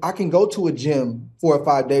boxing, I can go to a gym 4 or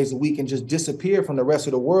 5 days a week and just disappear from the rest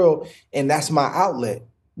of the world, and that's my outlet.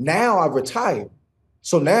 Now I've retired.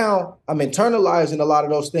 So now I'm internalizing a lot of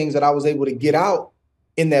those things that I was able to get out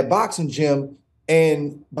in that boxing gym.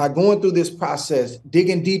 And by going through this process,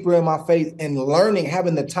 digging deeper in my faith and learning,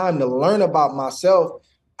 having the time to learn about myself,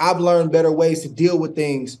 I've learned better ways to deal with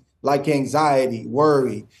things like anxiety,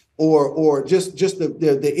 worry, or just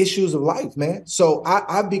the issues of life, man. So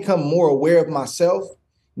I've become more aware of myself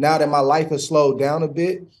now that my life has slowed down a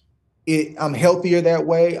bit. I'm healthier that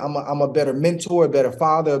way. I'm a better mentor, a better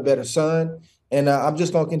father, a better son. And I'm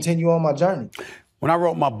just going to continue on my journey. When I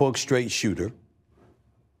wrote my book, Straight Shooter,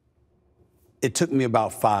 it took me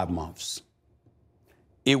about 5 months.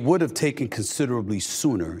 It would have taken considerably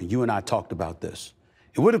sooner. You and I talked about this.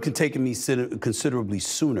 It would have taken me considerably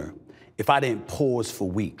sooner if I didn't pause for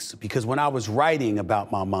weeks. Because when I was writing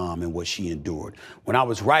about my mom and what she endured, when I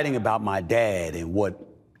was writing about my dad and what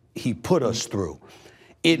he put us through,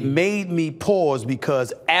 it made me pause,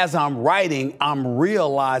 because as I'm writing, I'm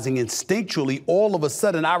realizing instinctually, all of a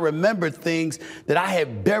sudden, I remembered things that I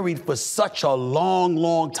had buried for such a long,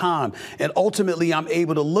 long time. And ultimately, I'm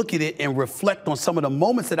able to look at it and reflect on some of the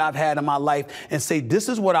moments that I've had in my life and say, this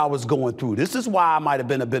is what I was going through. This is why I might have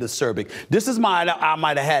been a bit acerbic. This is why I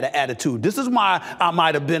might have had an attitude. This is why I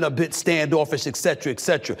might have been a bit standoffish, et cetera, et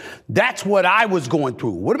cetera. That's what I was going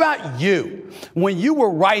through. What about you? When you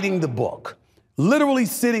were writing the book, literally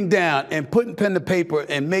sitting down and putting pen to paper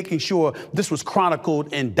and making sure this was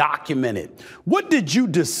chronicled and documented, what did you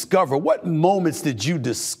discover? What moments did you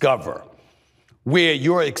discover where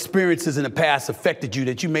your experiences in the past affected you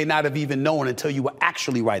that you may not have even known until you were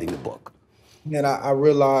actually writing the book? And I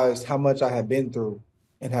realized how much I had been through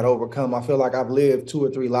and had overcome. I feel like I've lived 2 or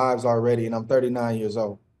 3 lives already, and I'm 39 years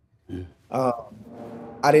old.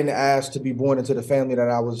 I didn't ask to be born into the family that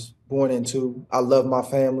I was born into. I love my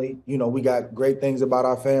family. You know, we got great things about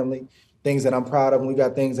our family, things that I'm proud of, and we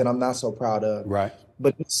got things that I'm not so proud of. Right.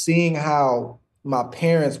 But seeing how my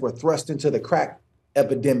parents were thrust into the crack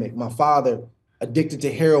epidemic, my father addicted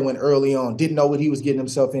to heroin early on, didn't know what he was getting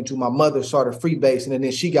himself into. My mother started freebasing, and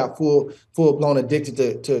then she got full-blown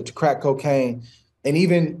addicted to crack cocaine, and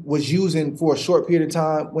even was using for a short period of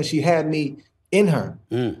time when she had me in her.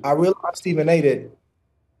 I realized, Stephen A., that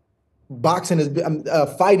boxing has been,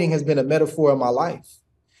 fighting has been a metaphor in my life.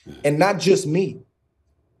 And not just me.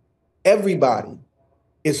 Everybody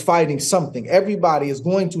is fighting something. Everybody is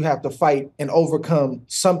going to have to fight and overcome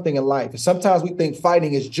something in life. And sometimes we think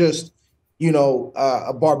fighting is just,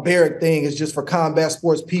 a barbaric thing. It's just for combat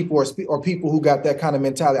sports people or people who got that kind of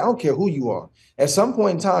mentality. I don't care who you are. At some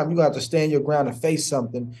point in time, you have to stand your ground and face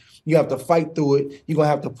something. You have to fight through it. You're going to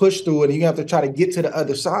have to push through it. And you have to try to get to the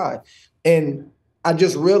other side. And I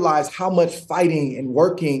just realized how much fighting and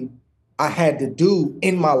working I had to do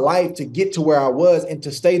in my life to get to where I was and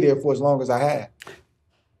to stay there for as long as I had.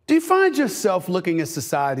 Do you find yourself looking at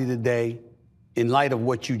society today in light of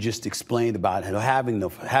what you just explained about having to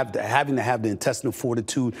have the intestinal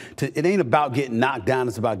fortitude, it ain't about getting knocked down,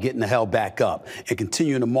 it's about getting the hell back up and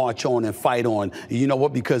continuing to march on and fight on. You know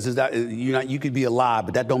what? Because you could be alive,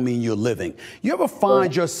 but that don't mean you're living. You ever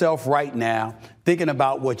find yourself right now thinking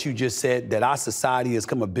about what you just said, that our society has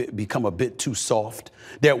become a bit too soft,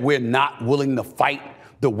 that we're not willing to fight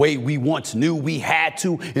the way we once knew we had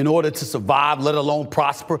to in order to survive, let alone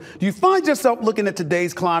prosper? Do you find yourself looking at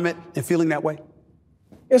today's climate and feeling that way?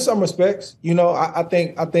 In some respects, I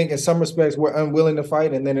think in some respects we're unwilling to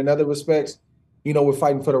fight, and then in other respects, we're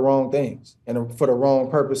fighting for the wrong things and for the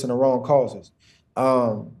wrong purpose and the wrong causes.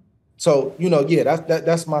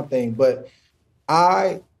 That's my thing. But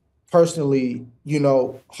I personally,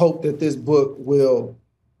 hope that this book will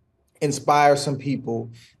inspire some people,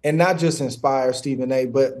 and not just inspire Stephen A.,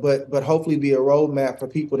 but hopefully be a roadmap for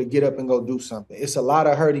people to get up and go do something. It's a lot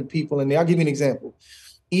of hurting people in there. I'll give you an example.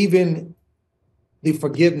 Even the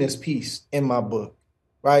forgiveness piece in my book,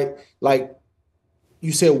 right? Like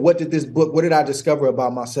you said, what did I discover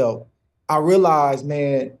about myself? I realized,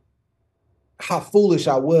 man, how foolish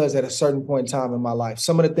I was at a certain point in time in my life.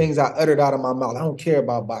 Some of the things I uttered out of my mouth. I don't care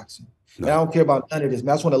about boxing. No. I don't care about none of this.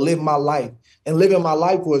 Man, I just want to live my life. And living my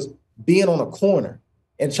life was being on a corner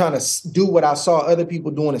and trying to do what I saw other people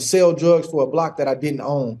doing, and sell drugs for a block that I didn't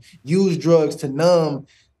own, use drugs to numb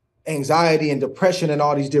anxiety and depression and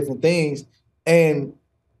all these different things. And,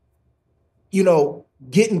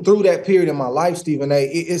 getting through that period in my life, Stephen A.,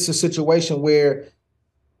 it's a situation where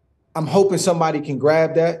I'm hoping somebody can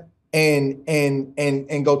grab that and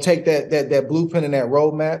go take that blueprint and that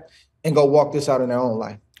roadmap and go walk this out in their own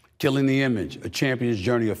life. Killing the Image, a champion's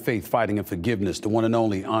journey of faith, fighting, and forgiveness. The one and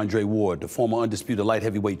only Andre Ward, the former undisputed light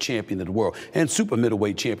heavyweight champion of the world and super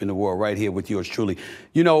middleweight champion of the world, right here with yours truly.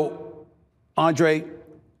 Andre,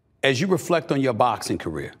 as you reflect on your boxing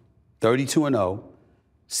career, 32-0,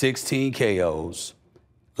 16 KOs.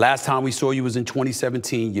 Last time we saw you was in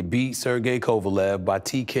 2017. You beat Sergey Kovalev by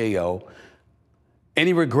TKO.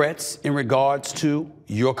 Any regrets in regards to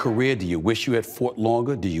your career? Do you wish you had fought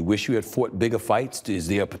longer? Do you wish you had fought bigger fights? Is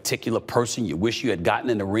there a particular person you wish you had gotten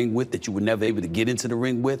in the ring with that you were never able to get into the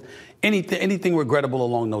ring with? Anything regrettable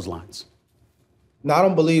along those lines? No, I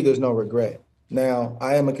don't believe there's no regret. Now,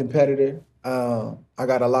 I am a competitor. I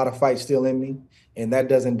got a lot of fights still in me, and that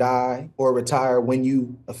doesn't die or retire when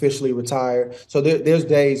you officially retire. So there's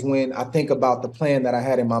days when I think about the plan that I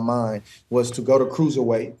had in my mind was to go to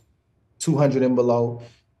cruiserweight, 200 and below,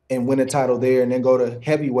 and win a title there, and then go to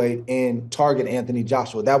heavyweight and target Anthony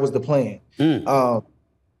Joshua. That was the plan.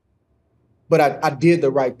 But I did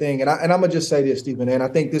the right thing. And I'm going to just say this, Stephen, and I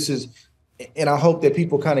think this is, and I hope that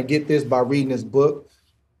people kind of get this by reading this book.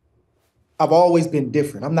 I've always been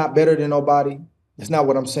different. I'm not better than nobody. That's not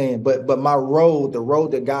what I'm saying. But my road, the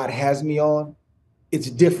road that God has me on, it's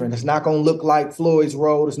different. It's not going to look like Floyd's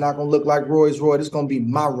road. It's not going to look like Roy's road. It's going to be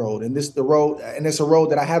my road. And it's a road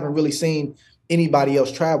that I haven't really seen anybody else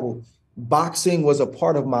travel. Boxing was a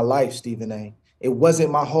part of my life, Stephen A. It wasn't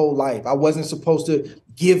my whole life. I wasn't supposed to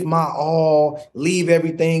give my all, leave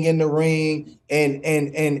everything in the ring and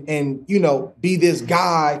be this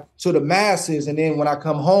guy to the masses. And then when I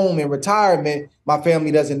come home in retirement, my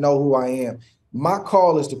family doesn't know who I am. My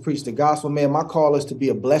call is to preach the gospel, man. My call is to be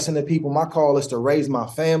a blessing to people. My call is to raise my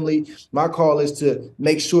family. My call is to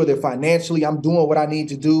make sure that financially I'm doing what I need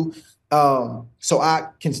to do so I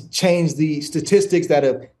can change the statistics that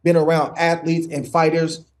have been around athletes and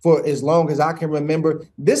fighters for as long as I can remember.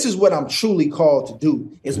 This is what I'm truly called to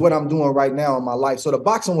do, is what I'm doing right now in my life. So the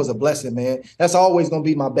boxing was a blessing, man. That's always going to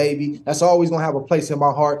be my baby. That's always going to have a place in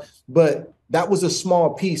my heart. But that was a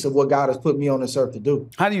small piece of what God has put me on this earth to do.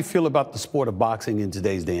 How do you feel about the sport of boxing in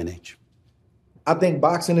today's day and age? I think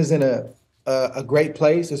boxing is in a great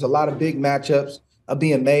place. There's a lot of big matchups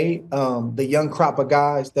being made. The young crop of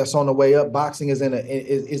guys that's on the way up, boxing is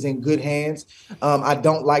in good hands. I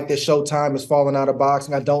don't like that Showtime is falling out of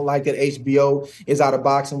boxing. I don't like that HBO is out of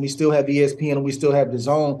boxing. We still have ESPN and we still have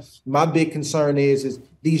DAZN. My big concern is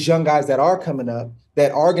these young guys that are coming up,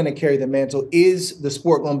 that are going to carry the mantle, is the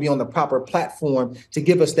sport going to be on the proper platform to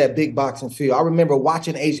give us that big boxing feel? I remember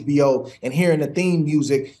watching HBO and hearing the theme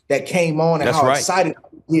music that came on and excited I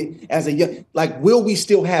would get as a young, will we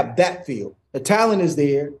still have that feel? The talent is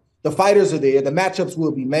there. The fighters are there. The matchups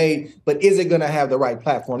will be made, but is it going to have the right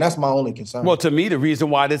platform? That's my only concern. Well, to me, the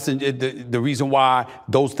reason why the reason why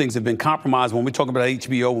those things have been compromised when we're talking about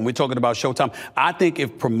HBO, when we're talking about Showtime, I think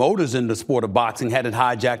if promoters in the sport of boxing hadn't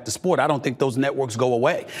hijacked the sport, I don't think those networks go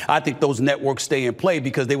away. I think those networks stay in play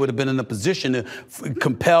because they would have been in a position to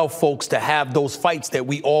compel folks to have those fights that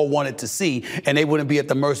we all wanted to see, and they wouldn't be at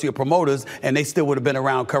the mercy of promoters, and they still would have been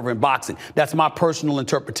around covering boxing. That's my personal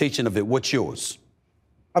interpretation of it. What's yours?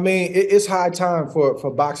 I mean, it's high time for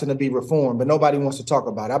boxing to be reformed, but nobody wants to talk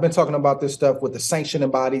about it. I've been talking about this stuff with the sanctioning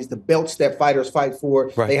bodies, the belts that fighters fight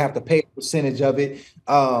for. Right. They have to pay a percentage of it.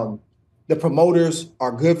 The promoters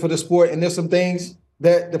are good for the sport, and there's some things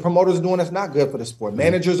that the promoters are doing that's not good for the sport.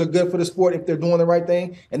 Managers are good for the sport if they're doing the right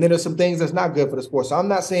thing, and then there's some things that's not good for the sport. So I'm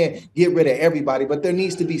not saying get rid of everybody, but there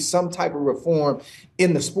needs to be some type of reform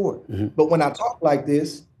in the sport. But when I talk like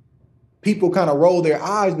this, people kind of roll their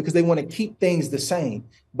eyes because they want to keep things the same.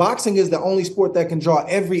 Boxing is the only sport that can draw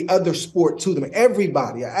every other sport to them.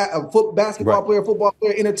 Everybody, a basketball player, football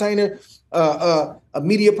player, entertainer, a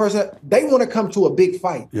media person, they want to come to a big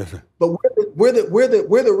fight. Yes, sir. But we're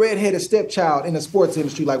the redheaded stepchild in the sports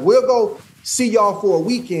industry. Like, we'll go see y'all for a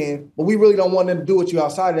weekend, but we really don't want them to do with you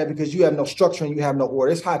outside of that because you have no structure and you have no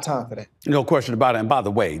order. It's high time for that. No question about it. And by the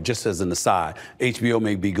way, just as an aside, HBO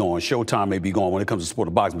may be gone, Showtime may be gone when it comes to sport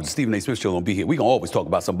of boxing, but the Stephen A. Smith Show gonna be here. We gonna always talk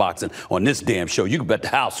about some boxing on this damn show. You can bet the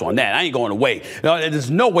house on that. I ain't going away. No, there's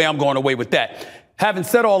no way I'm going away with that. Having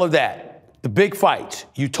said all of that, the big fight,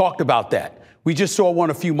 you talked about that. We just saw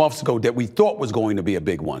one a few months ago that we thought was going to be a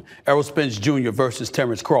big one. Errol Spence Jr. versus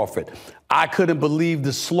Terrence Crawford. I couldn't believe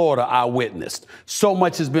the slaughter I witnessed. So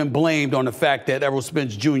much has been blamed on the fact that Errol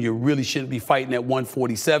Spence Jr. really shouldn't be fighting at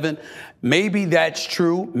 147. Maybe that's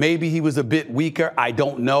true. Maybe he was a bit weaker. I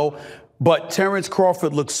don't know. But Terrence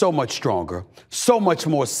Crawford looked so much stronger, so much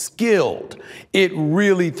more skilled. It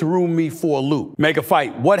really threw me for a loop. Mega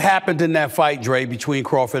fight. What happened in that fight, Dre, between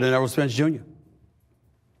Crawford and Errol Spence Jr.?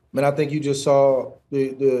 Man, I think you just saw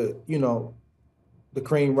the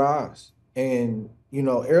cream rise. And,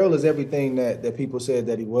 Errol is everything that people said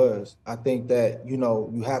that he was. I think that,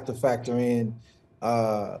 you have to factor in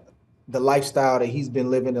the lifestyle that he's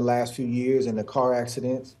been living the last few years and the car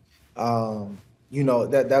accidents.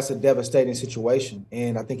 That's a devastating situation.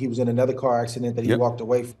 And I think he was in another car accident that he walked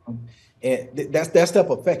away from. And that stuff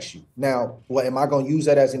affects you. Now, am I going to use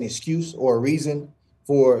that as an excuse or a reason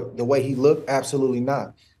for the way he looked? Absolutely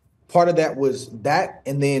not. Part of that was that,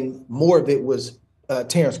 and then more of it was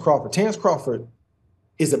Terrence Crawford. Terrence Crawford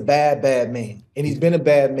is a bad, bad man, and he's been a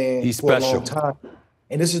bad man for a long time.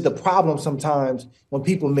 And this is the problem sometimes when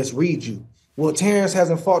people misread you. Well, Terrence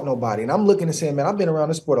hasn't fought nobody. And I'm looking and saying, man, I've been around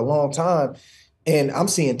this sport a long time, and I'm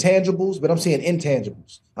seeing tangibles, but I'm seeing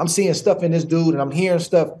intangibles. I'm seeing stuff in this dude, and I'm hearing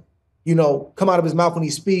stuff, come out of his mouth when he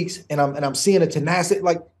speaks, and I'm seeing a tenacity.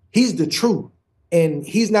 Like, he's the truth. And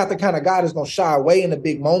he's not the kind of guy that's going to shy away in a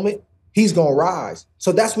big moment. He's going to rise.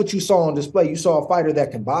 So that's what you saw on display. You saw a fighter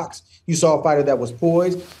that can box. You saw a fighter that was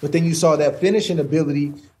poised. But then you saw that finishing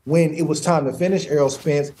ability when it was time to finish Errol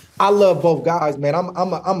Spence. I love both guys, man.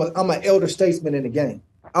 I'm an elder statesman in the game.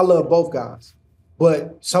 I love both guys.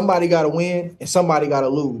 But somebody got to win and somebody got to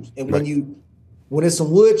lose. And when it's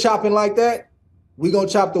some wood chopping like that, we're going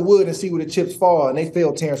to chop the wood and see where the chips fall, and they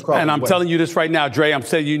failed Terrence Crawford. And I'm telling you this right now, Dre, I'm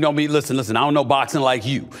saying, me, listen, I don't know boxing like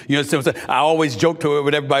you. You know what I'm saying? I always joke to it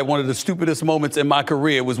with everybody. One of the stupidest moments in my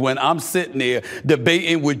career was when I'm sitting there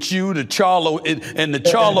debating with you, the Charlo, and the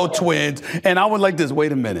Charlo twins, and I was like this,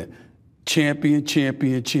 wait a minute. Champion,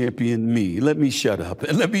 me. Let me shut up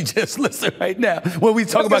and let me just listen right now when we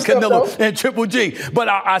talk about Canelo and Triple G. But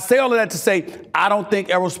I say all of that to say I don't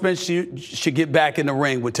think Errol Spence should get back in the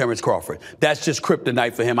ring with Terrence Crawford. That's just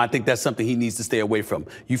kryptonite for him. I think that's something he needs to stay away from.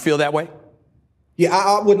 You feel that way? Yeah,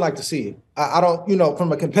 I wouldn't like to see it. I don't,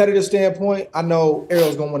 from a competitive standpoint, I know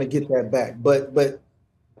Errol's going to want to get that back, but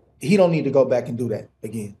he don't need to go back and do that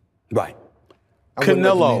again. Right.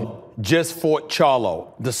 Canelo just fought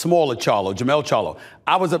Charlo, the smaller Charlo, Jamel Charlo.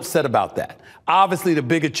 I was upset about that. Obviously, the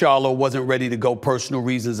bigger Charlo wasn't ready to go, personal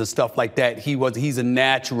reasons and stuff like that. He's a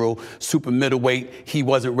natural super middleweight. He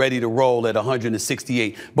wasn't ready to roll at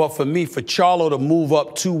 168. But for me, for Charlo to move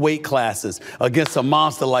up 2 weight classes against a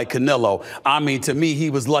monster like Canelo, I mean, to me, he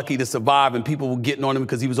was lucky to survive, and people were getting on him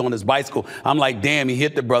because he was on his bicycle. I'm like, damn, he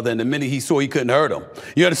hit the brother, and the minute he saw he couldn't hurt him.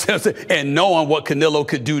 You understand what I'm saying? And knowing what Canelo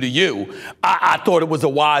could do to you, I thought it was a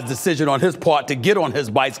wise decision on his part to get on his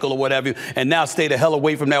bicycle or whatever, and now stay the hell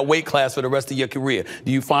away from that weight class for the rest of your career.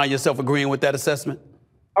 Do you find yourself agreeing with that assessment?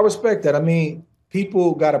 I respect that. I mean,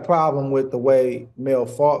 people got a problem with the way Mel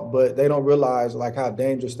fought, but they don't realize like how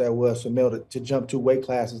dangerous that was for Mel to jump 2 weight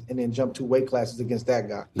classes and then jump 2 weight classes against that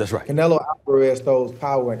guy. That's right. Canelo Alvarez throws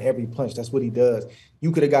power in every punch. That's what he does.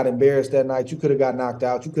 You could have got embarrassed that night. You could have got knocked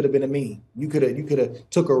out. You could have been a meme. You could have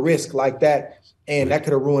took a risk like that, and that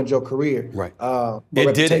could have ruined your career. Right.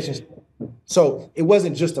 It did. So it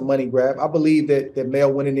wasn't just a money grab. I believe that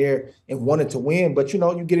Mel went in there and wanted to win, but you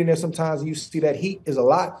get in there sometimes and you see that heat is a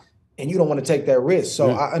lot. And you don't want to take that risk. So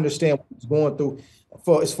I understand what he's going through.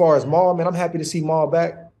 As far as Maul, man, I'm happy to see Maul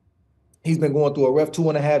back. He's been going through a rough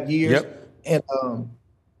 2.5 years. Yep. And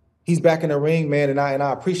he's back in the ring, man. And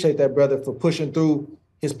I appreciate that brother for pushing through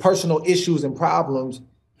his personal issues and problems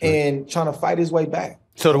and trying to fight his way back.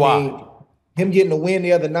 So do I. Him getting the win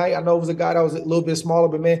the other night, I know it was a guy that was a little bit smaller,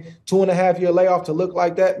 but man, 2.5 year layoff to look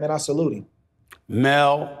like that, man, I salute him.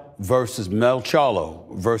 Mel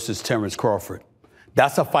Charlo versus Terrence Crawford.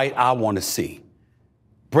 That's a fight I want to see.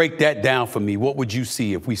 Break that down for me. What would you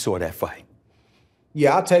see if we saw that fight?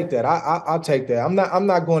 Yeah, I'll take that. I'll take that. I'm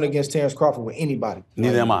not going against Terrence Crawford with anybody.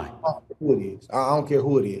 Neither am I. I don't care who it is. I don't care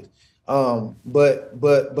who it is.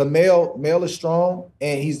 But Mel is strong,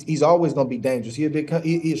 and he's always gonna be dangerous.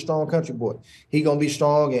 He's a strong country boy. He's gonna be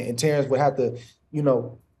strong, and Terrence would have to,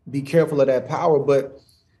 be careful of that power. But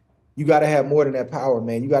you got to have more than that power,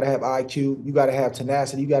 man. You got to have IQ. You got to have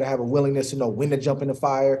tenacity. You got to have a willingness to know when to jump in the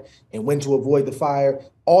fire and when to avoid the fire.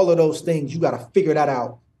 All of those things, you got to figure that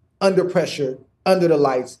out under pressure, under the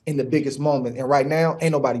lights, in the biggest moment. And right now,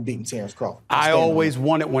 ain't nobody beating Terrence Crawford. I always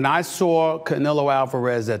wanted, when I saw Canelo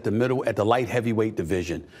Alvarez at the light heavyweight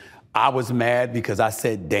division, I was mad because I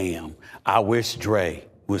said, damn, I wish Dre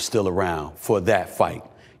was still around for that fight.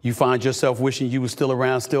 You find yourself wishing you were still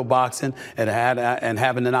around, still boxing, and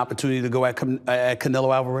having an opportunity to go at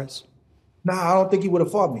Canelo Alvarez? Nah, I don't think he would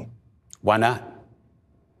have fought me. Why not?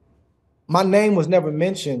 My name was never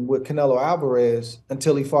mentioned with Canelo Alvarez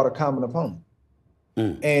until he fought a common opponent.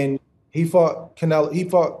 And he fought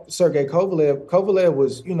Sergey Kovalev. Kovalev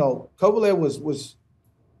was,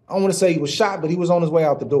 I don't want to say he was shot, but he was on his way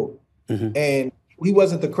out the door. And he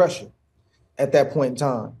wasn't the crusher at that point in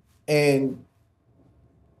time. And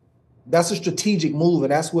that's a strategic move,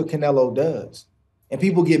 and that's what Canelo does. And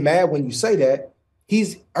people get mad when you say that.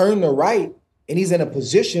 He's earned the right, and he's in a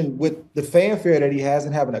position with the fanfare that he has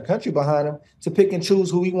and having a country behind him to pick and choose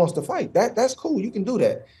who he wants to fight. That's cool. You can do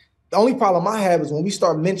that. The only problem I have is when we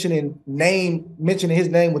start mentioning his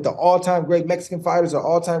name with the all-time great Mexican fighters or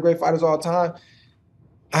all-time great fighters all time.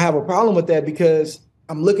 I have a problem with that because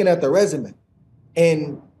I'm looking at the resume.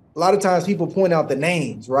 And a lot of times people point out the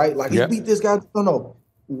names, right? Like, he beat this guy. No.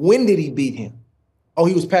 When did he beat him? Oh,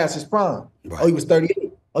 he was past his prime. Right. Oh, he was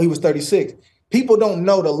 38. Oh, he was 36. People don't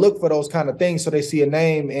know to look for those kind of things, so they see a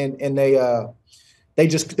name and they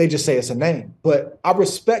just say it's a name. But I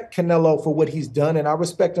respect Canelo for what he's done, and I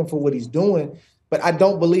respect him for what he's doing. But I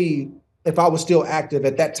don't believe if I was still active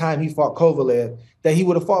at that time he fought Kovalev that he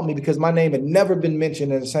would have fought me because my name had never been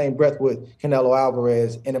mentioned in the same breath with Canelo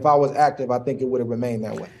Alvarez. And if I was active, I think it would have remained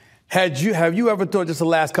that way. Have you ever thought, just the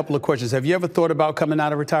last couple of questions, have you ever thought about coming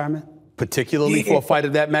out of retirement, particularly for a fight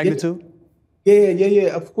of that magnitude?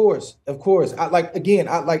 Yeah, of course. I'm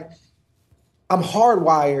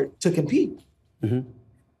hardwired to compete.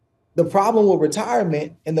 The problem with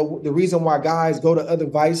retirement and the reason why guys go to other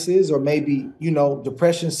vices or maybe,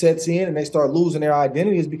 depression sets in and they start losing their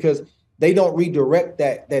identity is because they don't redirect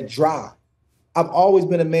that drive. I've always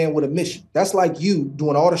been a man with a mission. That's like you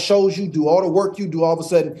doing all the shows you do, all the work you do, all of a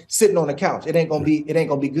sudden sitting on the couch. It ain't gonna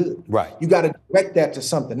be good. Right. You got to direct that to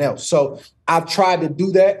something else. So I've tried to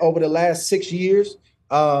do that over the last 6 years.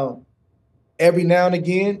 Every now and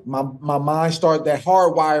again, my mind starts, that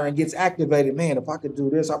hardwiring gets activated. Man, if I could do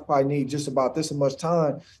this, I probably need just about this much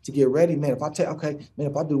time to get ready. Man, if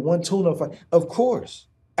I do one tune-up, of course,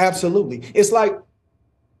 absolutely. It's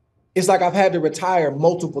like I've had to retire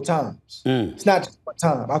multiple times. It's not just one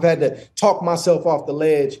time. I've had to talk myself off the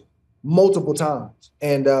ledge multiple times,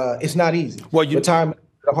 and it's not easy. Retirement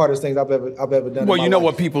is the hardest things I've ever done. Well,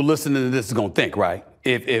 what people listening to this is gonna think, right?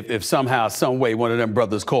 If somehow, some way, one of them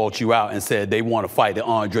brothers called you out and said they want to fight the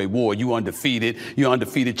Andre Ward, you're undefeated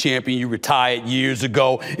champion, you retired years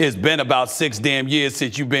ago. It's been about 6 damn years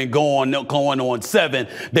since you've been going on 7.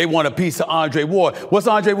 They want a piece of Andre Ward. What's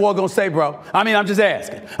Andre Ward gonna say, bro? I mean, I'm just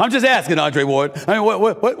asking Andre Ward. I mean,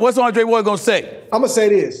 what's Andre Ward gonna say? I'm gonna say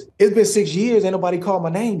this. It's been 6 years, ain't nobody called my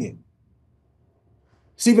name yet.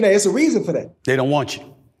 Stephen A., it's a reason for that. They don't want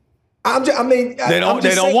you. They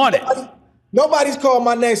don't want it. Nobody's called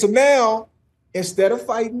my name. So now, instead of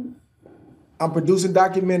fighting, I'm producing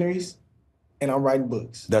documentaries and I'm writing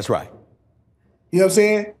books. That's right. You know what I'm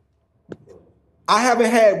saying? I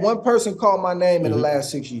haven't had one person call my name in the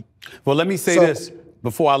last 6 years. Well, let me say this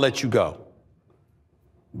before I let you go.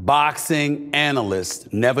 Boxing analysts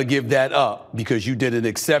never give that up because you did an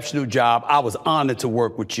exceptional job. I was honored to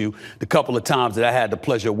work with you the couple of times that I had the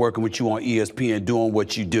pleasure of working with you on ESPN doing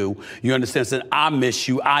what you do. You understand? So I miss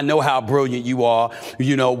you. I know how brilliant you are,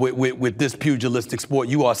 you know, with this pugilistic sport.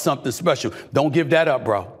 You are something special. Don't give that up,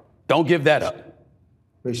 bro. Don't give that up.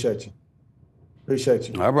 Appreciate you. Appreciate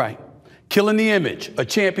you. All right. Killing the Image, a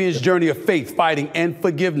champion's journey of faith, fighting, and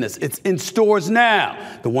forgiveness. It's in stores now.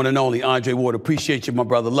 The one and only Andre Ward. Appreciate you, my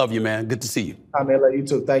brother. Love you, man. Good to see you. I man, love you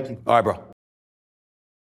too. Thank you. All right, bro.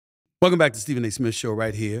 Welcome back to Stephen A. Smith Show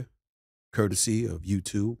right here, courtesy of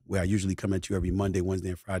YouTube, where I usually come at you every Monday, Wednesday,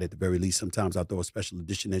 and Friday at the very least. Sometimes I'll throw a special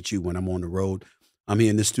edition at you when I'm on the road. I'm here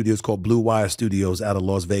in this studio. It's called Blue Wire Studios out of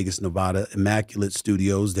Las Vegas, Nevada. Immaculate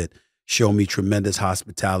studios that show me tremendous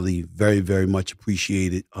hospitality. Very, very much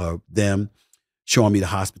appreciated them showing me the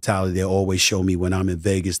hospitality they always show me when I'm in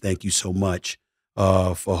Vegas. Thank you so much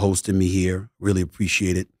for hosting me here. Really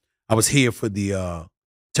appreciate it. I was here for the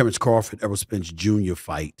Terrence Crawford, Errol Spence Jr.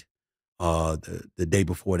 fight. The day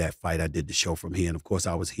before that fight, I did the show from here. And, of course,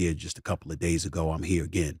 I was here just a couple of days ago. I'm here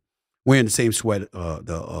again. Wearing the same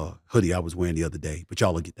the hoodie I was wearing the other day. But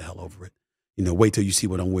y'all will get the hell over it. You know, wait till you see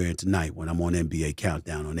what I'm wearing tonight when I'm on NBA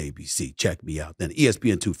Countdown on ABC. Check me out. Then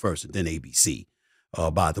ESPN2 first and then ABC,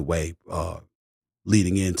 by the way,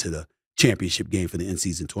 leading into the championship game for the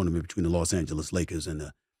in-season tournament between the Los Angeles Lakers and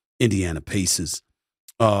the Indiana Pacers.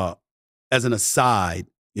 As an aside,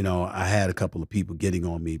 you know, I had a couple of people getting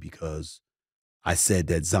on me because I said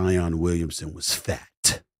that Zion Williamson was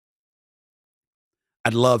fat.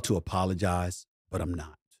 I'd love to apologize, but I'm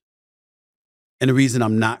not. And the reason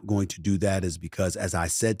I'm not going to do that is because, as I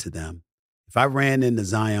said to them, if I ran into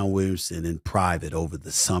Zion Williamson in private over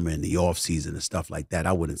the summer and the offseason and stuff like that,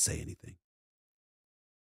 I wouldn't say anything.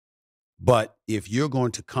 But if you're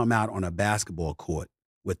going to come out on a basketball court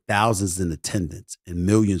with thousands in attendance and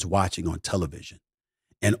millions watching on television,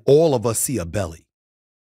 and all of us see a belly,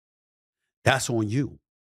 that's on you.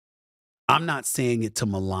 I'm not saying it to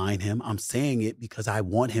malign him. I'm saying it because I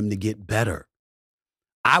want him to get better.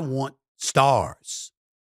 I want stars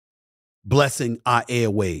blessing our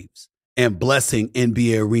airwaves and blessing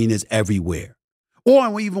NBA arenas everywhere,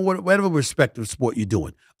 or even whatever respective sport you're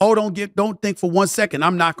doing. Oh, don't think for 1 second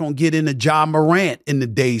I'm not going to get into Ja Morant in the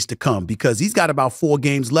days to come because he's got about 4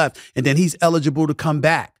 games left and then he's eligible to come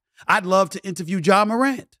back. I'd love to interview Ja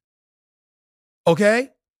Morant.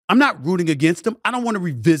 Okay? I'm not rooting against him. I don't want to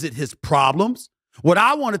revisit his problems. What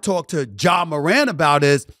I want to talk to Ja Morant about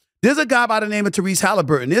is, there's a guy by the name of Tyrese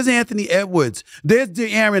Halliburton. There's Anthony Edwards. There's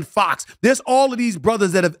De'Aaron Fox. There's all of these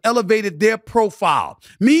brothers that have elevated their profile.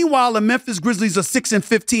 Meanwhile, the Memphis Grizzlies are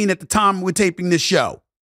 6-15 at the time we're taping this show.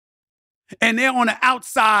 And they're on the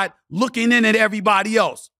outside looking in at everybody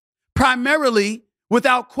else. Primarily,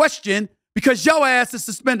 without question, because your ass is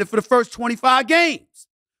suspended for the first 25 games.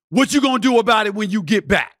 What you going to do about it when you get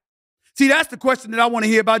back? See, that's the question that I want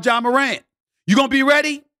to hear about Ja Morant. You going to be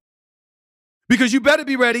ready? Because you better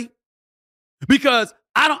be ready. Because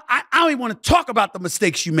I don't even want to talk about the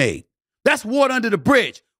mistakes you made. That's water under the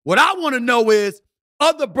bridge. What I want to know is,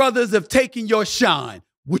 other brothers have taken your shine.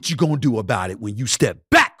 What you going to do about it when you step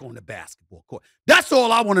back on the basketball court? That's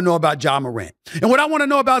all I want to know about Ja Morant. And what I want to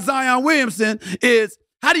know about Zion Williamson is,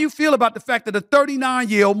 how do you feel about the fact that a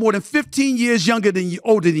 39-year-old, more than 15 years older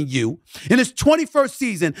than you, in his 21st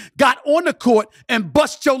season, got on the court and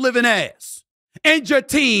bust your living ass and your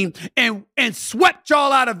team and swept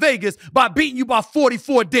y'all out of Vegas by beating you by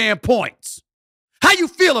 44 damn points? How you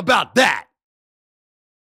feel about that?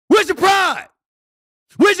 Where's your pride?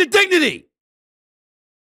 Where's your dignity?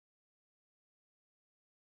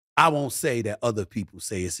 I won't say that other people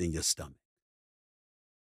say it's in your stomach.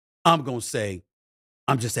 I'm going to say,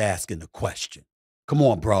 I'm just asking a question. Come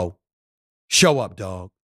on, bro. Show up,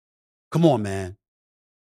 dog. Come on, man.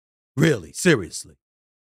 Really, seriously.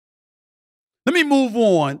 Let me move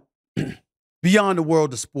on beyond the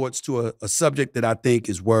world of sports to a subject that I think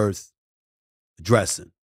is worth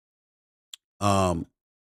addressing. There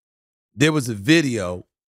was a video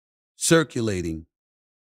circulating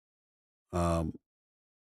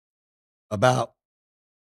about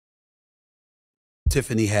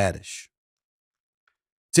Tiffany Haddish.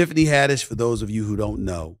 Tiffany Haddish, for those of you who don't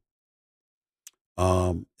know,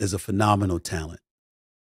 is a phenomenal talent.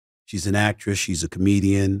 She's an actress. She's a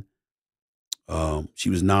comedian. She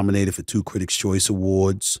was nominated for 2 Critics' Choice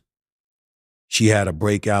Awards. She had a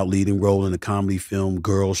breakout leading role in the comedy film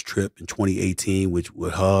Girls Trip in 2018, which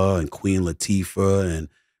with her and Queen Latifah and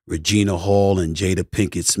Regina Hall and Jada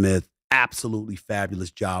Pinkett Smith. absolutely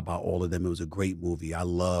fabulous job by all of them. It was a great movie. I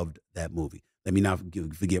loved that movie. Let me not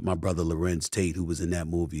forget my brother Lorenz Tate, who was in that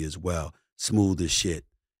movie as well. Smooth as shit.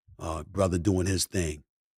 Brother doing his thing.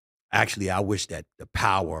 Actually, I wish that the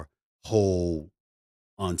Power whole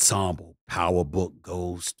ensemble, Power Book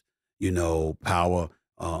Ghost, Power,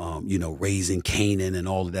 Raising Canaan and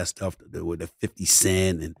all of that stuff with the 50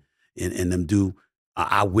 Cent and them do.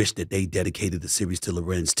 I wish that they dedicated the series to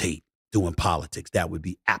Lorenz Tate doing politics. That would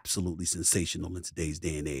be absolutely sensational in today's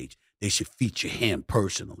day and age. They should feature him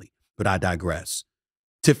personally, but I digress.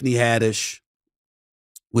 Tiffany Haddish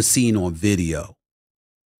was seen on video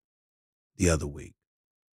the other week,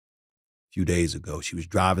 a few days ago. She was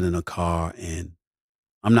driving in a car, and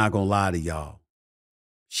I'm not going to lie to y'all,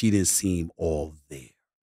 she didn't seem all there.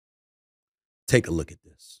 Take a look at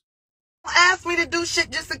this. Ask me to do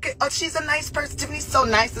shit just to get, oh, she's a nice person. Tiffany's so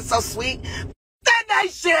nice and so sweet. That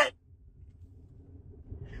nice shit.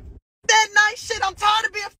 That nice shit. I'm tired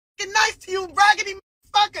of being fucking nice to you raggedy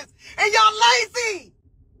motherfuckers. And y'all lazy.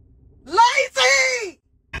 Lazy.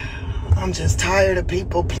 I'm just tired of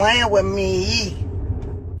people playing with me.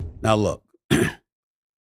 Now look,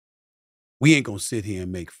 we ain't gonna sit here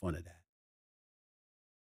and make fun of that.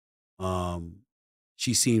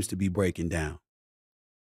 She seems to be breaking down.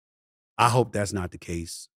 I hope that's not the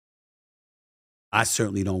case. I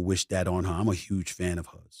certainly don't wish that on her. I'm a huge fan of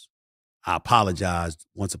hers. I apologized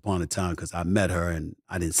once upon a time because I met her and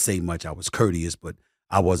I didn't say much. I was courteous, but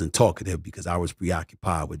I wasn't talkative because I was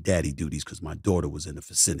preoccupied with daddy duties because my daughter was in the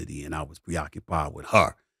vicinity and I was preoccupied with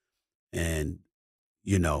her. And,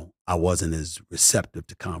 I wasn't as receptive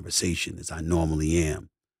to conversation as I normally am.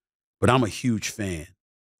 But I'm a huge fan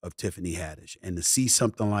of Tiffany Haddish. And to see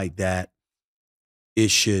something like that, it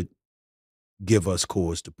should give us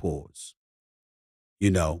cause to pause.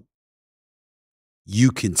 You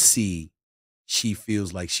can see she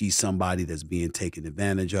feels like she's somebody that's being taken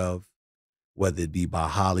advantage of, whether it be by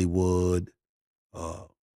Hollywood or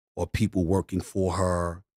people working for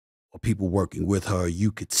her or people working with her.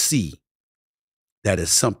 You could see that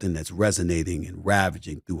is something that's resonating and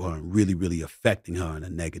ravaging through her and really, really affecting her in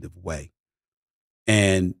a negative way.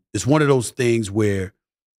 And it's one of those things where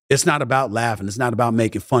it's not about laughing. It's not about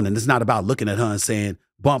making fun. And it's not about looking at her and saying,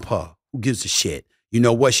 bump her. Who gives a shit? You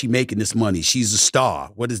know what? She making this money. She's a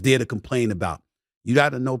star. What is there to complain about? You got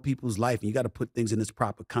to know people's life and you got to put things in its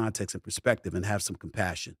proper context and perspective and have some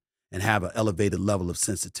compassion and have an elevated level of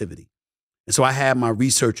sensitivity. And so I had my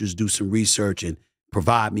researchers do some research and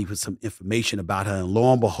provide me with some information about her. And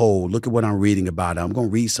lo and behold, look at what I'm reading about her. I'm going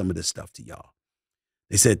to read some of this stuff to y'all.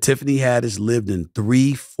 They said Tiffany Haddish lived in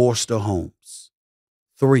 3 foster homes.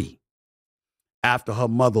 3. After her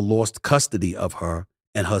mother lost custody of her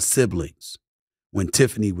and her siblings when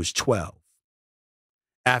Tiffany was 12.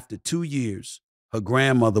 After 2 years, her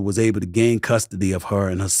grandmother was able to gain custody of her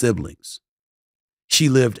and her siblings. She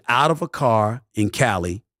lived out of a car in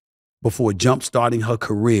Cali before jump-starting her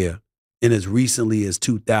career in as recently as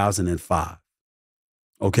 2005.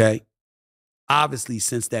 Okay? Obviously,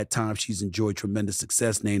 since that time, she's enjoyed tremendous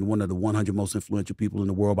success, named one of the 100 most influential people in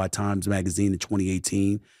the world by Times Magazine in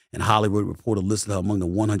 2018. And Hollywood Reporter listed her among the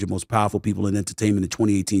 100 most powerful people in entertainment in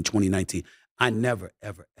 2018, 2019. I never,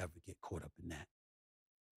 ever, ever get caught up in that.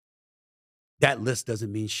 That list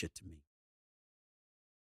doesn't mean shit to me.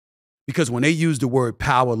 Because when they use the word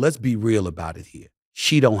power, let's be real about it here.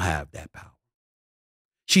 She don't have that power.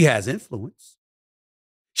 She has influence.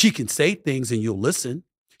 She can say things and you'll listen.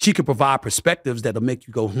 She can provide perspectives that'll make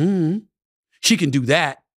you go, She can do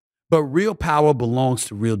that. But real power belongs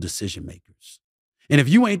to real decision makers. And if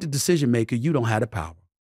you ain't the decision maker, you don't have the power.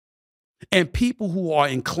 And people who are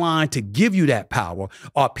inclined to give you that power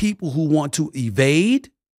are people who want to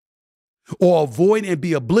evade or avoid and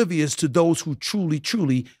be oblivious to those who truly,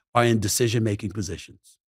 truly are in decision-making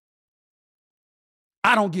positions.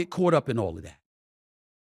 I don't get caught up in all of that.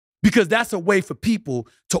 Because that's a way for people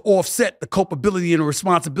to offset the culpability and the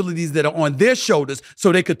responsibilities that are on their shoulders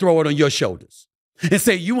so they could throw it on your shoulders and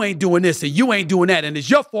say, you ain't doing this and you ain't doing that and it's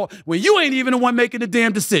your fault when you ain't even the one making the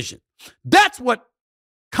damn decision. That's what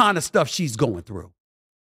kind of stuff she's going through.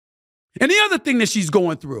 And the other thing that she's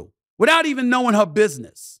going through, without even knowing her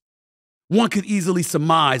business, one could easily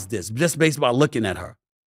surmise this just based by looking at her.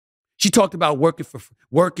 She talked about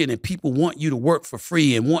working and people want you to work for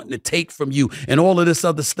free and wanting to take from you and all of this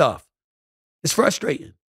other stuff. It's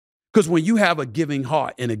frustrating because when you have a giving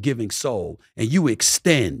heart and a giving soul and you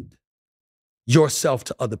extend yourself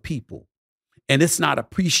to other people and it's not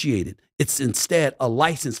appreciated, it's instead a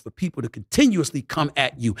license for people to continuously come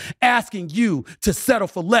at you, asking you to settle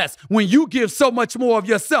for less when you give so much more of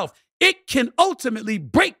yourself. It can ultimately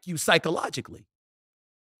break you psychologically.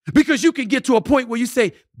 Because you can get to a point where you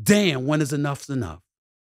say, damn, when is enough's enough?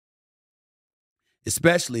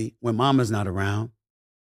 Especially when mama's not around.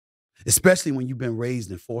 Especially when you've been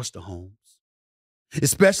raised in foster homes.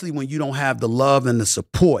 Especially when you don't have the love and the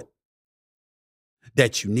support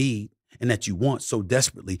that you need and that you want so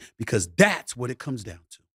desperately, because that's what it comes down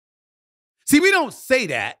to. See, we don't say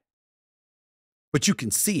that, but you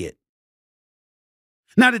can see it.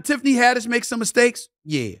 Now, did Tiffany Haddish make some mistakes?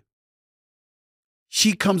 Yeah.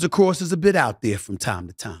 She comes across as a bit out there from time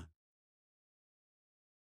to time.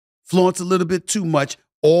 Flaunts a little bit too much,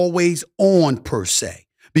 always on per se,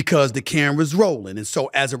 because the camera's rolling. And so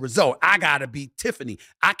as a result, I got to be Tiffany.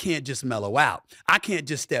 I can't just mellow out. I can't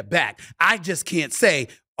just step back. I just can't say,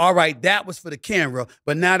 all right, that was for the camera,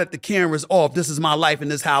 but now that the camera's off, this is my life and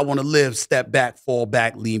this is how I want to live. Step back, fall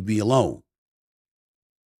back, leave me alone.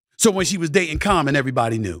 So when she was dating Common,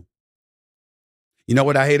 everybody knew. You know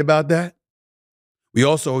what I hate about that? We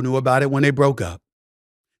also knew about it when they broke up.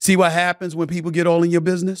 See what happens when people get all in your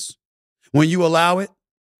business? When you allow it?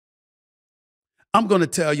 I'm going to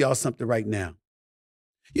tell y'all something right now.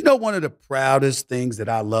 You know one of the proudest things that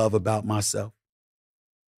I love about myself?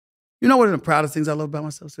 You know one of the proudest things I love about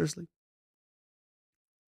myself, seriously?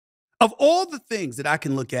 Of all the things that I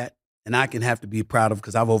can look at and I can have to be proud of,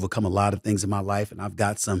 because I've overcome a lot of things in my life and I've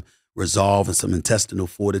got some resolve and some intestinal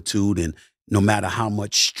fortitude, and no matter how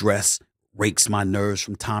much stress rakes my nerves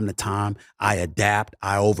from time to time, I adapt,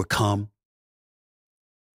 I overcome.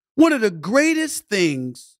 One of the greatest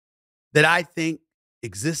things that I think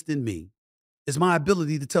exists in me is my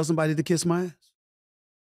ability to tell somebody to kiss my ass.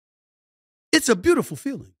 It's a beautiful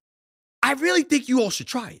feeling. I really think you all should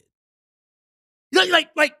try it.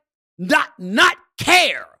 Not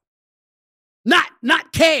care.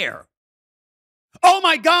 Not care. Oh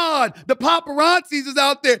my God, the paparazzis is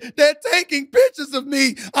out there. They're taking pictures of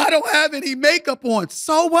me. I don't have any makeup on.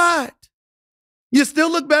 So what? You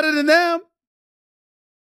still look better than them.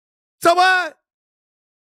 So what?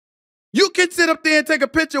 You can sit up there and take a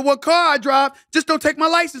picture of what car I drive. Just don't take my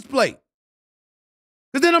license plate.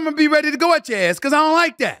 Because then I'm going to be ready to go at your ass because I don't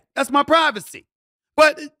like that. That's my privacy.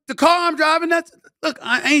 But the car I'm driving, look,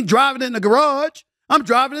 I ain't driving it in the garage. I'm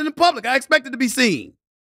driving it in public. I expect it to be seen.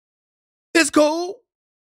 It's cool.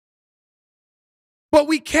 But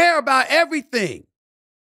we care about everything.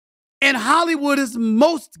 And Hollywood is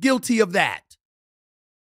most guilty of that.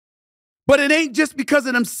 But it ain't just because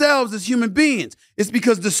of themselves as human beings. It's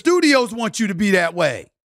because the studios want you to be that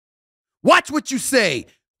way. Watch what you say.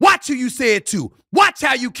 Watch who you say it to. Watch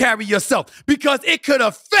how you carry yourself, because it could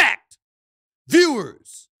affect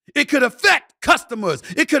viewers. It could affect customers.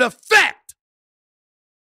 It could affect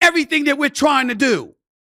everything that we're trying to do.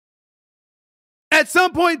 At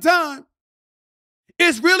some point in time,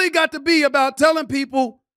 it's really got to be about telling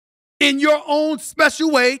people in your own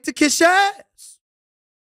special way to kiss your ass.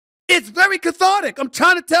 It's very cathartic. I'm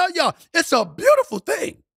trying to tell y'all, it's a beautiful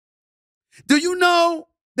thing. Do you know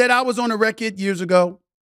that I was on a record years ago?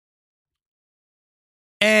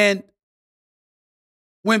 And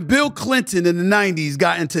when Bill Clinton in the 90s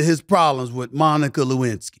got into his problems with Monica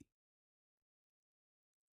Lewinsky,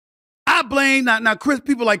 I blame, now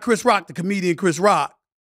people like Chris Rock, the comedian Chris Rock,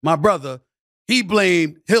 my brother, he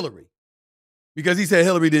blamed Hillary because he said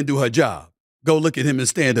Hillary didn't do her job. Go look at him in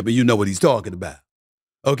stand-up and you know what he's talking about.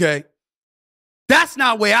 Okay? That's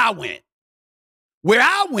not where I went. Where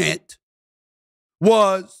I went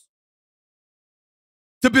was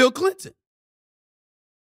to Bill Clinton.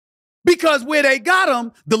 Because where they got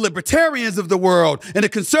him, the libertarians of the world and the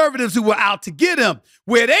conservatives who were out to get him,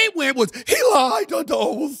 where they went was, he lied under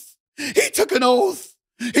oath. He took an oath.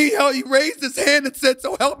 He raised his hand and said,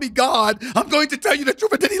 so help me God, I'm going to tell you the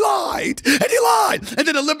truth. And then he lied. And he lied. And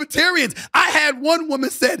then the libertarians, I had one woman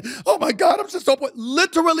said, oh my God, I'm just so,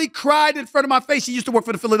 literally cried in front of my face. She used to work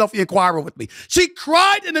for the Philadelphia Inquirer with me. She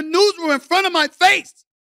cried in the newsroom in front of my face.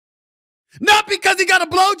 Not because he got a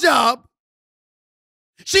blowjob.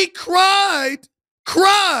 She cried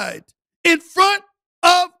in front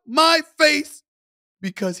of my face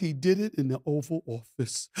because he did it in the Oval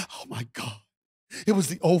Office. Oh my God. It was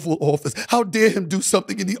the Oval Office. How dare him do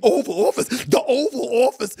something in the Oval Office? The Oval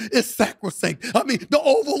Office is sacrosanct. I mean, the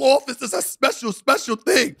Oval Office is a special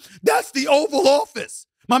thing. That's the Oval Office.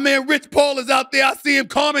 My man Rich Paul is out there. I see him.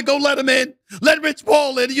 Carmen, go let him in. Let Rich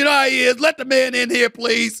Paul in. You know how he is. Let the man in here,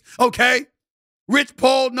 please. Okay? Rich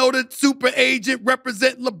Paul, noted super agent,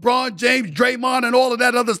 representing LeBron James, Draymond, and all of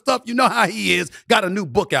that other stuff. You know how he is. Got a new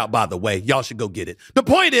book out, by the way. Y'all should go get it. The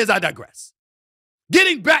point is, I digress.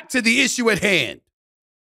 Getting back to the issue at hand.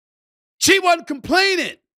 She wasn't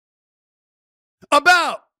complaining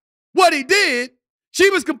about what he did. She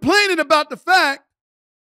was complaining about the fact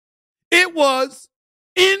It was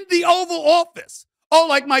in the Oval Office. Oh,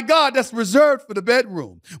 like, my God, that's reserved for the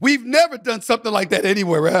bedroom. We've never done something like that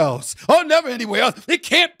anywhere else. Oh, never anywhere else. It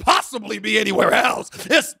can't possibly be anywhere else,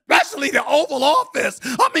 especially the Oval Office.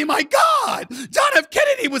 I mean, my God, John F.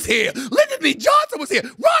 Kennedy was here. Lyndon B. Johnson was here.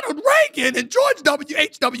 Ronald Reagan and George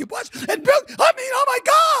H.W. Bush and Bill. I mean, oh, my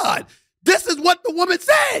God. This is what the woman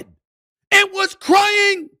said and was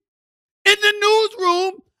crying in the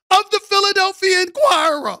newsroom of the Philadelphia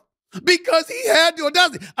Inquirer because he had the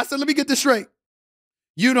audacity. I said, let me get this straight.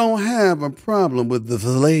 You don't have a problem with the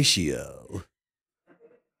fellatio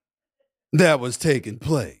that was taking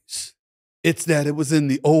place. It's that it was in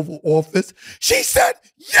the Oval Office. She said,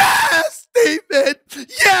 yes, Stephen,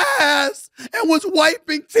 yes, and was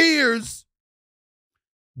wiping tears.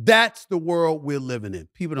 That's the world we're living in.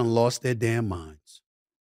 People done lost their damn minds.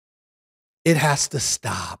 It has to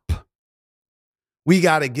stop. We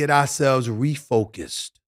got to get ourselves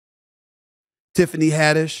refocused. Tiffany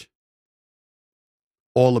Haddish,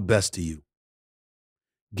 all the best to you.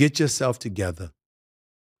 Get yourself together.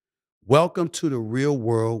 Welcome to the real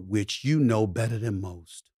world, which you know better than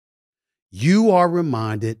most. You are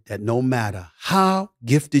reminded that no matter how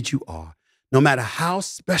gifted you are, no matter how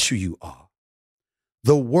special you are,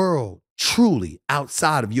 the world truly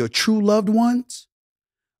outside of your true loved ones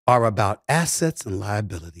are about assets and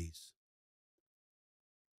liabilities.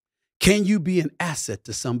 Can you be an asset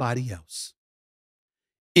to somebody else?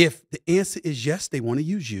 If the answer is yes, they want to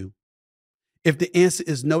use you. If the answer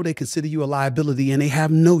is no, they consider you a liability and they have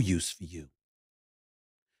no use for you.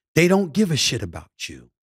 They don't give a shit about you.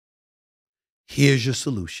 Here's your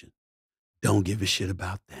solution. Don't give a shit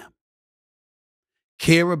about them.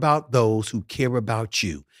 Care about those who care about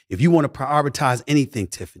you. If you want to prioritize anything,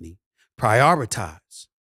 Tiffany, prioritize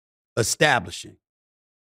establishing.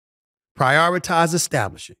 Prioritize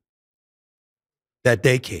establishing that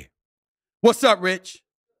they care. What's up, Rich?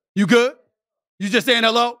 You good? You just saying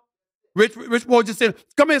hello? Rich boy just said,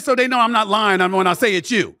 come here so they know I'm not lying when I say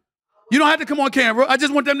it's you. You don't have to come on camera. I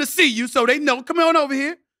just want them to see you so they know. Come on over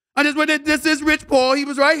here. I just want this is Rich Paul. He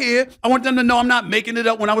was right here. I want them to know I'm not making it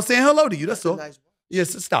up when I was saying hello to you. That's all. Nice.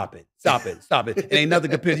 Yes, stop it. Stop it. Stop it. It ain't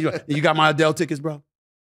nothing compared to you. You got my Adele tickets, bro?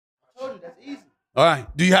 I told you, that's easy. All right.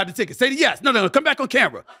 Do you have the tickets? Say yes. No. Come back on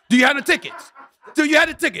camera. Do you have the tickets? Do you have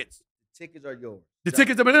the tickets? The tickets are yours. The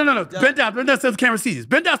tickets are, no. Bend down so the camera sees you.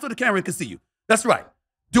 Bend down so the camera can see you. That's right.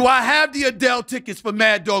 Do I have the Adele tickets for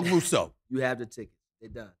Mad Dog Russo? You have the tickets. They're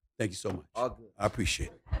done. Thank you so much. All good. I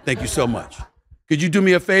appreciate it. Thank you so much. Could you do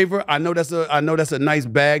me a favor? I know that's a nice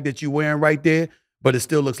bag that you're wearing right there, but it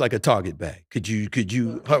still looks like a Target bag. Could you?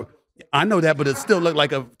 I know that, but it still looked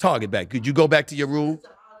like a Target bag. Could you go back to your room?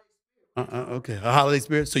 Okay, a holiday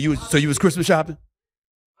spirit. So you was Christmas shopping?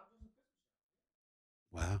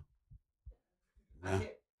 Wow. I can't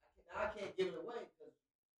give it away.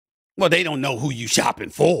 Well, they don't know who you shopping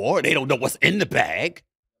for. They don't know what's in the bag.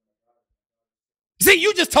 See,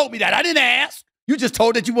 you just told me that. I didn't ask. You just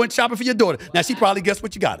told that you weren't shopping for your daughter. Now, she probably guessed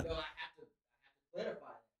what you got her.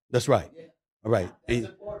 That's right. All right. And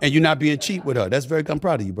you're not being cheap with her. That's very, I'm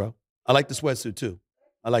proud of you, bro. I like the sweatsuit, too.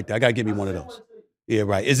 I like that. I got to give me one of those. Yeah,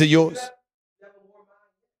 right. Is it yours?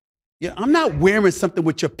 Yeah, I'm not wearing something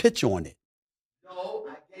with your picture on it. No,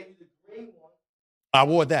 I gave you the green one. I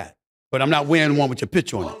wore that, but I'm not wearing one with your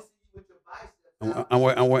picture on it. I'm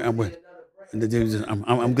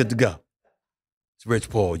good to go. It's Rich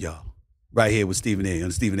Paul, y'all. Right here with Stephen A. on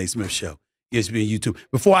the Stephen A. Smith Show. ESPN YouTube.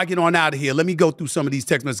 Before I get on out of here, let me go through some of these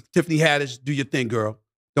text messages. Tiffany Haddish, do your thing, girl.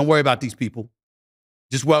 Don't worry about these people.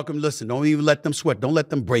 Just welcome, listen. Don't even let them sweat. Don't let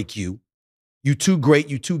them break you. You too great,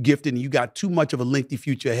 you too gifted, and you got too much of a lengthy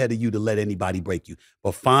future ahead of you to let anybody break you.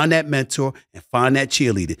 But find that mentor and find that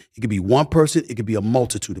cheerleader. It could be one person. It could be a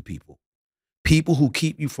multitude of people. People who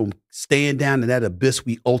keep you from staying down in that abyss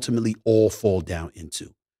we ultimately all fall down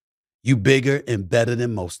into. You bigger and better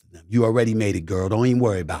than most of them. You already made it, girl. Don't even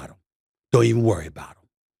worry about them. Don't even worry about them.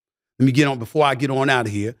 Let me get on, before I get on out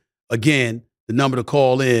of here, again, the number to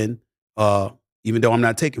call in, even though I'm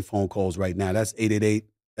not taking phone calls right now, that's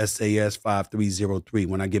 888-SAS-5303.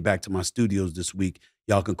 When I get back to my studios this week,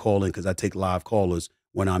 y'all can call in because I take live callers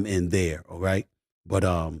when I'm in there, all right? But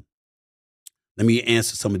let me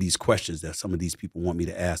answer some of these questions that some of these people want me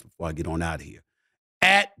to ask before I get on out of here.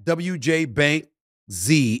 At WJ Bank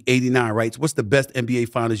Z89 writes, what's the best NBA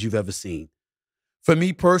finals you've ever seen? For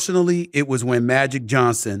me personally, it was when Magic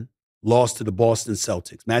Johnson lost to the Boston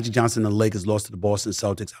Celtics. Magic Johnson and the Lakers lost to the Boston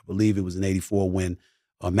Celtics. I believe it was in '84 when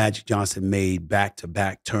Magic Johnson made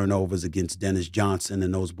back-to-back turnovers against Dennis Johnson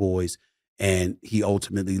and those boys, and he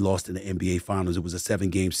ultimately lost in the NBA Finals. It was a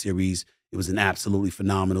 7-game series. It was an absolutely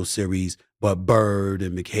phenomenal series. But Bird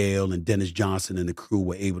and McHale and Dennis Johnson and the crew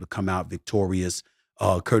were able to come out victorious,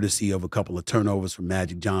 courtesy of a couple of turnovers from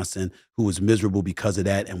Magic Johnson, who was miserable because of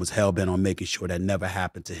that and was hell-bent on making sure that never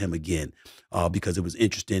happened to him again, because it was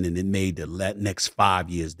interesting and it made the next 5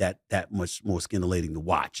 years that much more scintillating to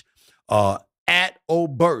watch. At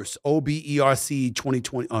Oberce, Oberc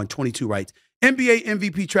 2020 on 22 writes, NBA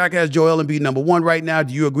MVP track has Joel Embiid #1 right now.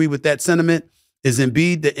 Do you agree with that sentiment? Is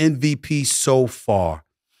Embiid the MVP so far?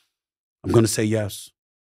 I'm going to say yes.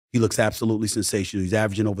 He looks absolutely sensational. He's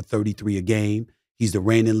averaging over 33 a game. He's the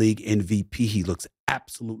reigning league MVP. He looks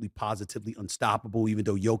absolutely positively unstoppable, even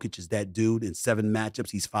though Jokic is that dude. In 7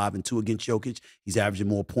 matchups, he's 5-2 against Jokic. He's averaging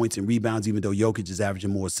more points and rebounds, even though Jokic is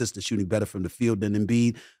averaging more assists and shooting better from the field than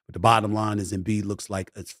Embiid. But the bottom line is Embiid looks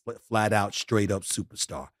like a flat-out, straight-up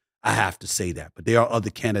superstar. I have to say that. But there are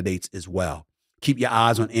other candidates as well. Keep your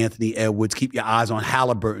eyes on Anthony Edwards. Keep your eyes on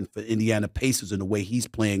Halliburton for Indiana Pacers and the way he's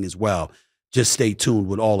playing as well. Just stay tuned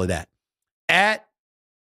with all of that. At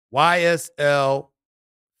YSL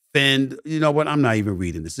Fend, you know what? I'm not even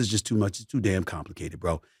reading this. It's just too much. It's too damn complicated,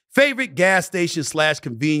 bro. Favorite gas station /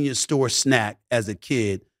 convenience store snack as a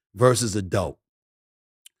kid versus adult?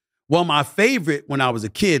 Well, my favorite when I was a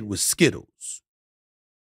kid was Skittles.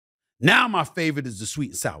 Now my favorite is the sweet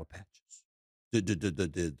and sour patches.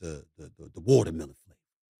 The watermelon flavor.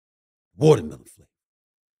 Watermelon flavor.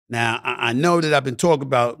 Now, I know that I've been talking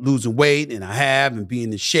about losing weight, and I have, and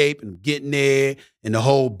being in shape, and getting there, and the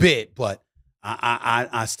whole bit, but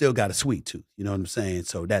I still got a sweet tooth. You know what I'm saying?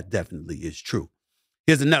 So that definitely is true.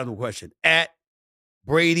 Here's another question. At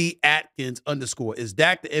Brady Atkins _ is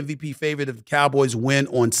Dak the MVP favorite if the Cowboys win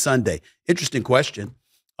on Sunday? Interesting question.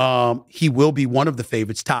 He will be one of the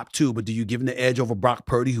favorites, top 2, but do you give him the edge over Brock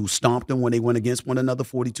Purdy, who stomped him when they went against one another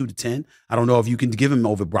 42-10? I don't know if you can give him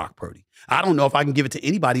over Brock Purdy. I don't know if I can give it to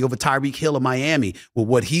anybody over Tyreek Hill of Miami with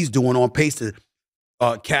what he's doing on pace to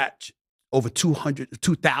catch over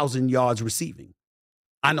 2,000 yards receiving.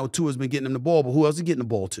 I know Tua's been getting him the ball, but who else is getting the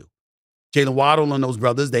ball to? Jalen Waddle and those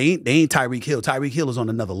brothers, they ain't Tyreek Hill. Tyreek Hill is on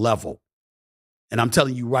another level. And I'm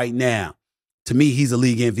telling you right now, to me, he's a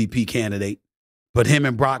league MVP candidate. But him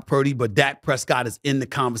and Brock Purdy, but Dak Prescott is in the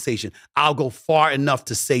conversation. I'll go far enough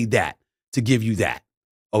to say that, to give you that,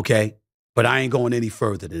 okay? But I ain't going any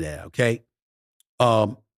further than that, okay?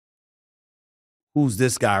 Who's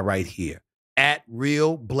this guy right here? At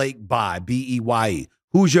Real Blake Bye, Beye.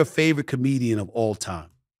 Who's your favorite comedian of all time?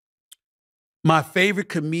 My favorite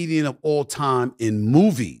comedian of all time in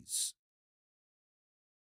movies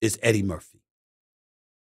is Eddie Murphy.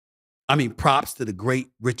 I mean, props to the great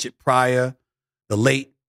Richard Pryor, the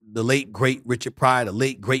late great Richard Pryor, the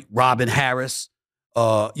late great Robin Harris,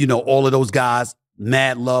 all of those guys.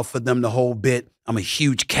 Mad love for them the whole bit. I'm a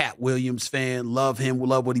huge Cat Williams fan. Love him.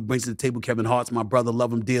 Love what he brings to the table. Kevin Hart's my brother.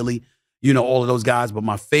 Love him dearly. All of those guys. But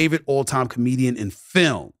my favorite all-time comedian in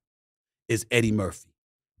film is Eddie Murphy.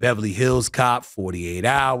 Beverly Hills Cop, 48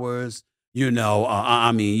 Hours. Talking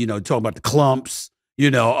about the Clumps.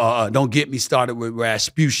 Don't get me started with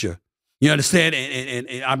Rasputia. You understand?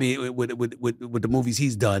 And I mean, with the movies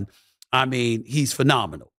he's done, I mean, he's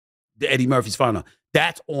phenomenal. Eddie Murphy's phenomenal.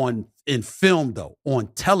 That's in film, though. On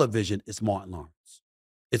television, it's Martin Lawrence.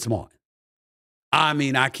 It's Martin. I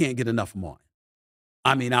mean, I can't get enough of Martin.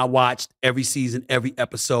 I mean, I watched every season, every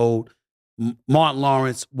episode. Martin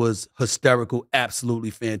Lawrence was hysterical,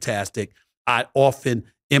 absolutely fantastic. I often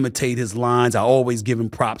imitate his lines. I always give him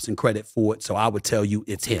props and credit for it. So I would tell you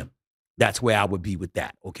it's him. That's where I would be with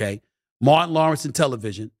that, okay? Martin Lawrence in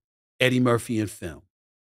television, Eddie Murphy in film.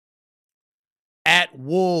 At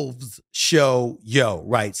Wolves Show,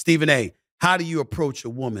 right. Stephen A., how do you approach a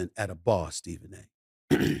woman at a bar, Stephen A.?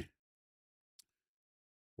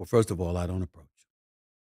 Well, first of all, I don't approach.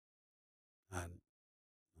 I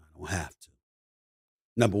don't have to.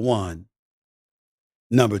 Number one.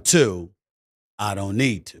 Number two, I don't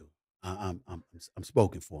need to. I'm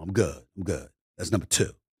spoken for. I'm good. That's number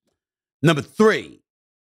two. Number three,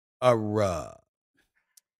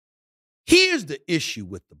 here's the issue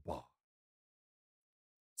with the bar.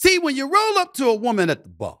 See, when you roll up to a woman at the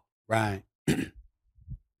bar, right?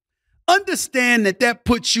 Understand that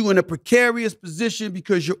puts you in a precarious position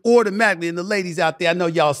because you're automatically, and the ladies out there, I know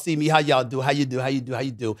y'all see me, how y'all do, how you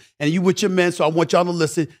do. And you with your men, so I want y'all to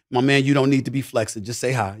listen. My man, you don't need to be flexing. Just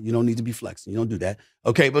say hi. You don't need to be flexing. You don't do that.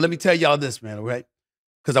 Okay, but let me tell y'all this, man, all right?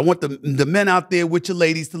 Because I want the men out there with your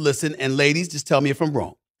ladies to listen, and ladies, just tell me if I'm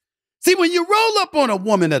wrong. See, when you roll up on a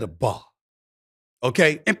woman at a bar,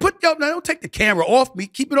 okay, and now don't take the camera off me,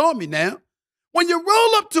 keep it on me now. When you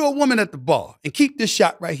roll up to a woman at the bar, and keep this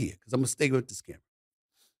shot right here, because I'm going to stay with this camera.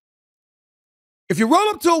 If you roll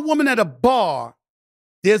up to a woman at a bar,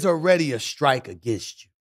 there's already a strike against you.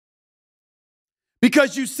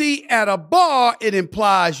 Because you see, at a bar, it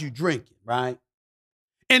implies you drinking, right?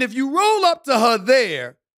 And if you roll up to her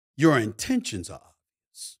there, your intentions are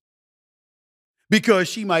obvious. Because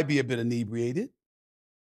she might be a bit inebriated.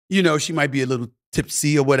 You know, she might be a little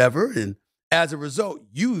tipsy or whatever. And as a result,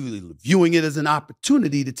 you viewing it as an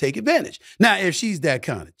opportunity to take advantage. Now, if she's that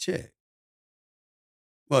kind of chick,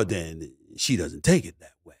 well, then she doesn't take it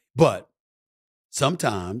that way. But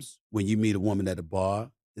sometimes when you meet a woman at a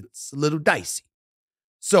bar, it's a little dicey.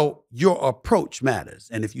 So your approach matters.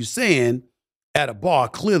 And if you're saying at a bar,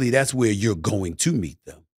 clearly that's where you're going to meet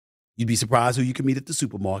them. You'd be surprised who you can meet at the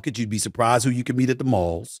supermarket. You'd be surprised who you can meet at the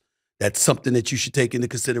malls. That's something that you should take into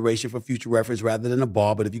consideration for future reference rather than a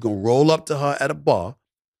bar. But if you're going to roll up to her at a bar,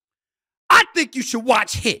 I think you should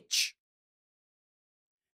watch Hitch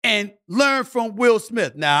and learn from Will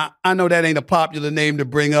Smith. Now, I know that ain't a popular name to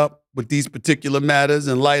bring up with these particular matters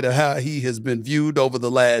in light of how he has been viewed over the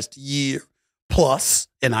last year plus,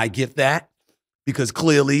 and I get that because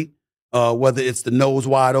clearly, whether it's the nose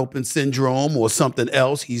wide open syndrome or something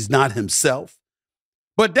else, he's not himself.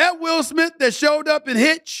 But that Will Smith that showed up in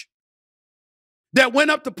Hitch, that went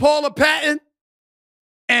up to Paula Patton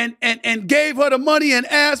and gave her the money and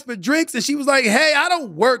asked for drinks, and she was like, hey, I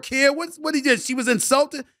don't work here. What he did? She was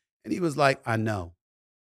insulted. And he was like, I know.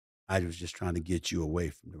 I was just trying to get you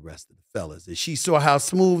away from the rest of the fellas. And she saw how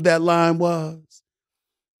smooth that line was.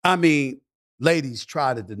 I mean, ladies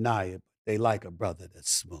try to deny it, but they like a brother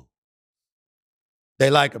that's smooth.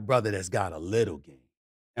 They like a brother that's got a little game.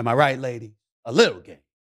 Am I right, lady? A little game.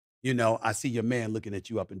 You know, I see your man looking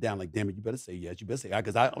at you up and down like, damn it, you better say yes. You better say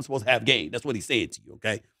because I'm supposed to have game. That's what he's saying to you,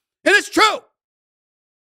 okay? And it's true.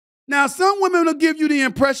 Now, some women will give you the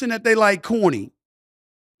impression that they like corny,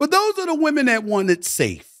 but those are the women that want it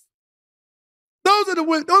safe. Those are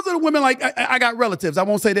the women like, I got relatives. I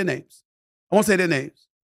won't say their names.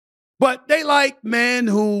 But they like men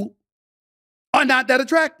who are not that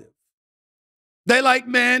attractive. They like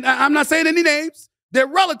men, I'm not saying any names. They're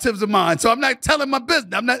relatives of mine, so I'm not telling my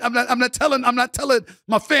business. I'm not telling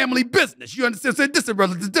my family business. You understand? So distant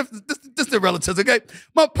relatives, distant relatives, okay?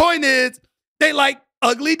 My point is, they like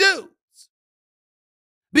ugly dudes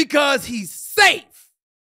because he's safe.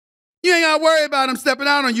 You ain't got to worry about him stepping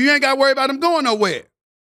out on you. You ain't got to worry about him going nowhere.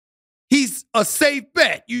 He's a safe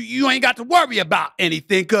bet. You ain't got to worry about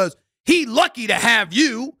anything because he's lucky to have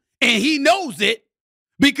you, and he knows it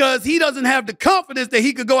because he doesn't have the confidence that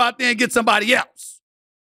he could go out there and get somebody else.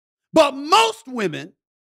 But most women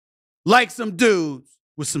like some dudes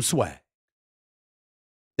with some swag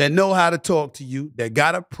that know how to talk to you, that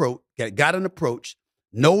got an approach,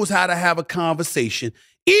 knows how to have a conversation,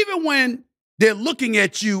 even when they're looking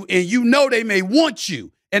at you and you know they may want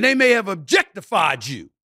you and they may have objectified you.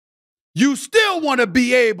 You still want to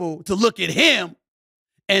be able to look at him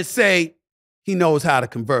and say, he knows how to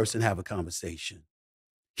converse and have a conversation.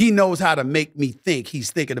 He knows how to make me think he's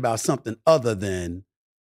thinking about something other than,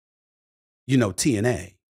 you know,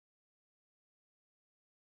 TNA.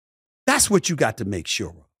 That's what you got to make sure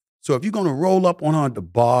of. So if you're going to roll up on her at the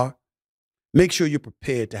bar, make sure you're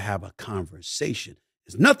prepared to have a conversation.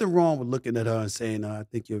 There's nothing wrong with looking at her and saying, I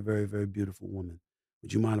think you're a very, very beautiful woman.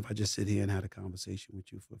 Would you mind if I just sit here and have a conversation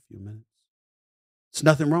with you for a few minutes? There's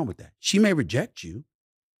nothing wrong with that. She may reject you,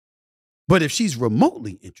 but if she's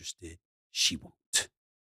remotely interested, she won't.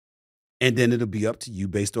 And then it'll be up to you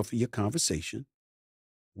based off of your conversation,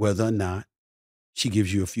 whether or not she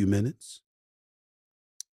gives you a few minutes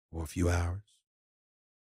or a few hours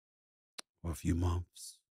or a few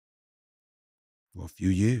months or a few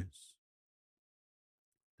years.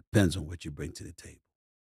 Depends on what you bring to the table.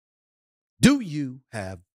 Do you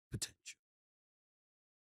have potential?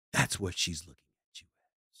 That's what she's looking at you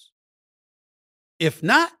as. If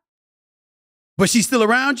not, but she's still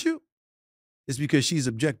around you, it's because she's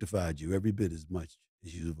objectified you every bit as much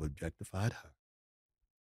as you've objectified her.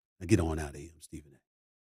 Now get on out of here, I'm Stephen A.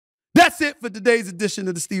 That's it for today's edition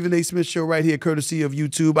of the Stephen A. Smith Show right here, courtesy of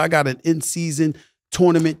YouTube. I got an in-season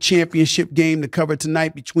tournament championship game to cover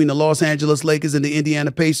tonight between the Los Angeles Lakers and the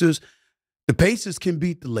Indiana Pacers. The Pacers can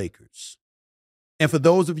beat the Lakers. And for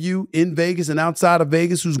those of you in Vegas and outside of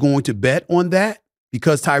Vegas who's going to bet on that,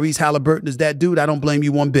 because Tyrese Halliburton is that dude, I don't blame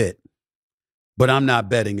you one bit. But I'm not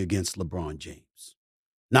betting against LeBron James.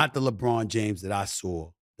 Not the LeBron James that I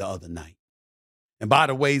saw the other night. And by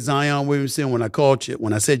the way, Zion Williamson, when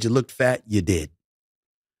I said you looked fat, you did.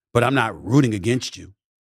 But I'm not rooting against you.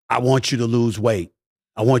 I want you to lose weight.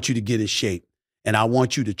 I want you to get in shape. And I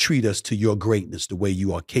want you to treat us to your greatness the way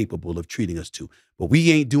you are capable of treating us to. But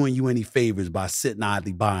we ain't doing you any favors by sitting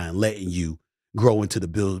idly by and letting you grow into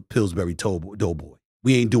the Pillsbury Doughboy.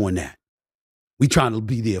 We ain't doing that. We trying to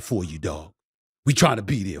be there for you, dog. We trying to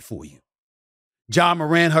be there for you. John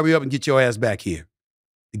Moran, hurry up and get your ass back here.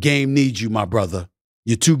 The game needs you, my brother.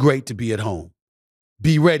 You're too great to be at home.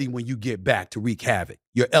 Be ready when you get back to wreak havoc.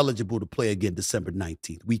 You're eligible to play again December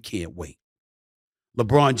 19th. We can't wait.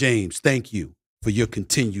 LeBron James, thank you for your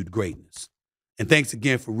continued greatness. And thanks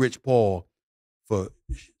again for Rich Paul for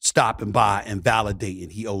stopping by and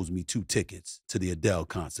validating he owes me 2 tickets to the Adele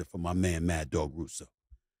concert for my man Mad Dog Russo.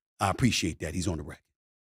 I appreciate that. He's on the record.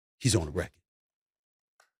 He's on the record.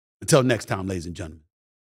 Until next time, ladies and gentlemen,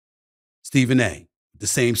 Stephen A., the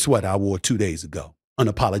same sweater I wore 2 days ago,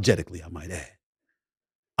 unapologetically, I might add.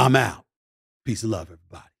 I'm out. Peace and love,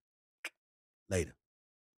 everybody. Later.